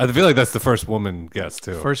for this. I feel like that's the first woman guest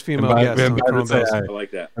too. First female guest on Chrome Bills. I like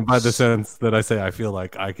that. And by the sense that I say, I feel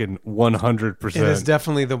like I can 100%. It is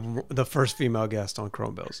definitely the first female guest on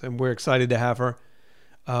Chrome Bills, and we're excited to have her.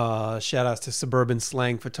 Shout outs to Suburban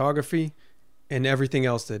Slang Photography and everything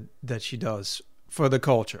else that she does for the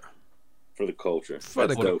culture. For the culture. For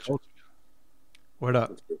the culture. Word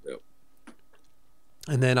up.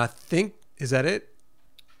 And then I think, is that it?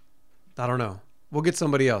 I don't know. We'll get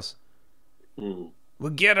somebody else.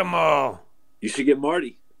 We'll get them all. You should get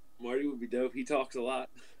Marty. Marty would be dope. He talks a lot.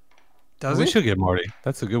 Does we he? should get Marty.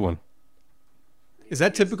 That's a good one. Is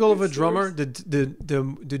that typical of a drummer? Do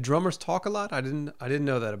drummers talk a lot? I didn't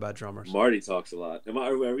know that about drummers. Marty talks a lot.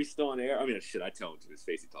 Are we still on air? I mean, shit. I tell him to his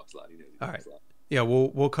face he talks a lot. He knows he talks a lot. Yeah,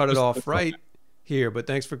 we'll cut it off right here. But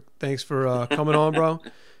thanks for coming on, bro.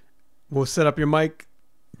 We'll set up your mic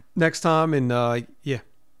next time, and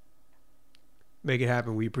make it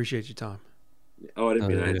happen. We appreciate your time. Oh, I didn't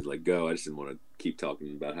mean I had to go. I just didn't want to keep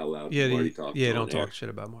talking about how loud Marty talks. Yeah, don't talk shit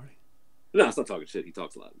about Marty. No, it's not talking shit. He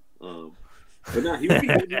talks a lot. But no, he would be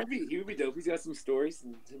good. He would be dope. He's got some stories,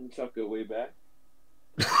 and him and Chuck go way back.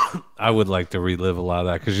 I would like to relive a lot of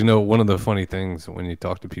that because one of the funny things when you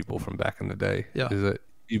talk to people from back in the day is that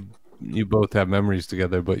you both have memories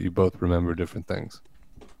together, but you both remember different things.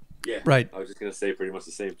 Yeah, right. I was just gonna say pretty much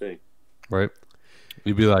the same thing. Right.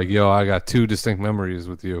 You'd be like, "Yo, I got 2 distinct memories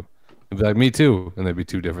with you." He'd be like, "Me too," and they'd be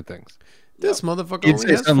 2 different things. This motherfucker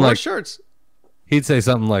only has 4 shirts. He'd say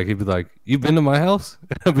something like, he'd be like, "You been to my house?"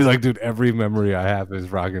 I'd be like, "Dude, every memory I have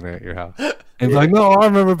is rocking at your house." And he'd be like, "No, I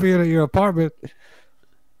remember being at your apartment.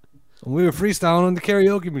 We were freestyling on the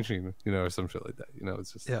karaoke machine, or some shit like that.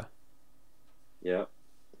 It's just yeah.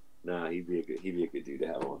 Nah, he'd be a good dude to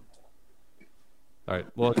have on. All right.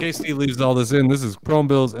 Well, in case Steve leaves all this in, this is Chrome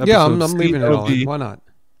Bills episode. Yeah, I'm leaving it all in. Why not?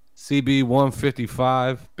 CB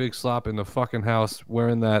 155, Big Slop in the fucking house,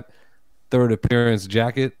 wearing that third appearance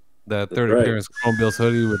jacket, that third appearance Chrome Bills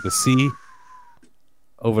hoodie with the C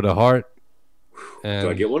over the heart. And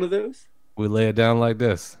do I get one of those? We lay it down like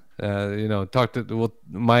this. Talk to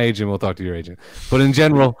my agent. We'll talk to your agent. But in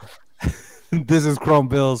general, this is Chrome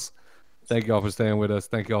Bills. Thank y'all for staying with us.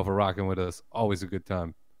 Thank y'all for rocking with us. Always a good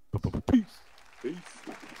time. Peace. Peace.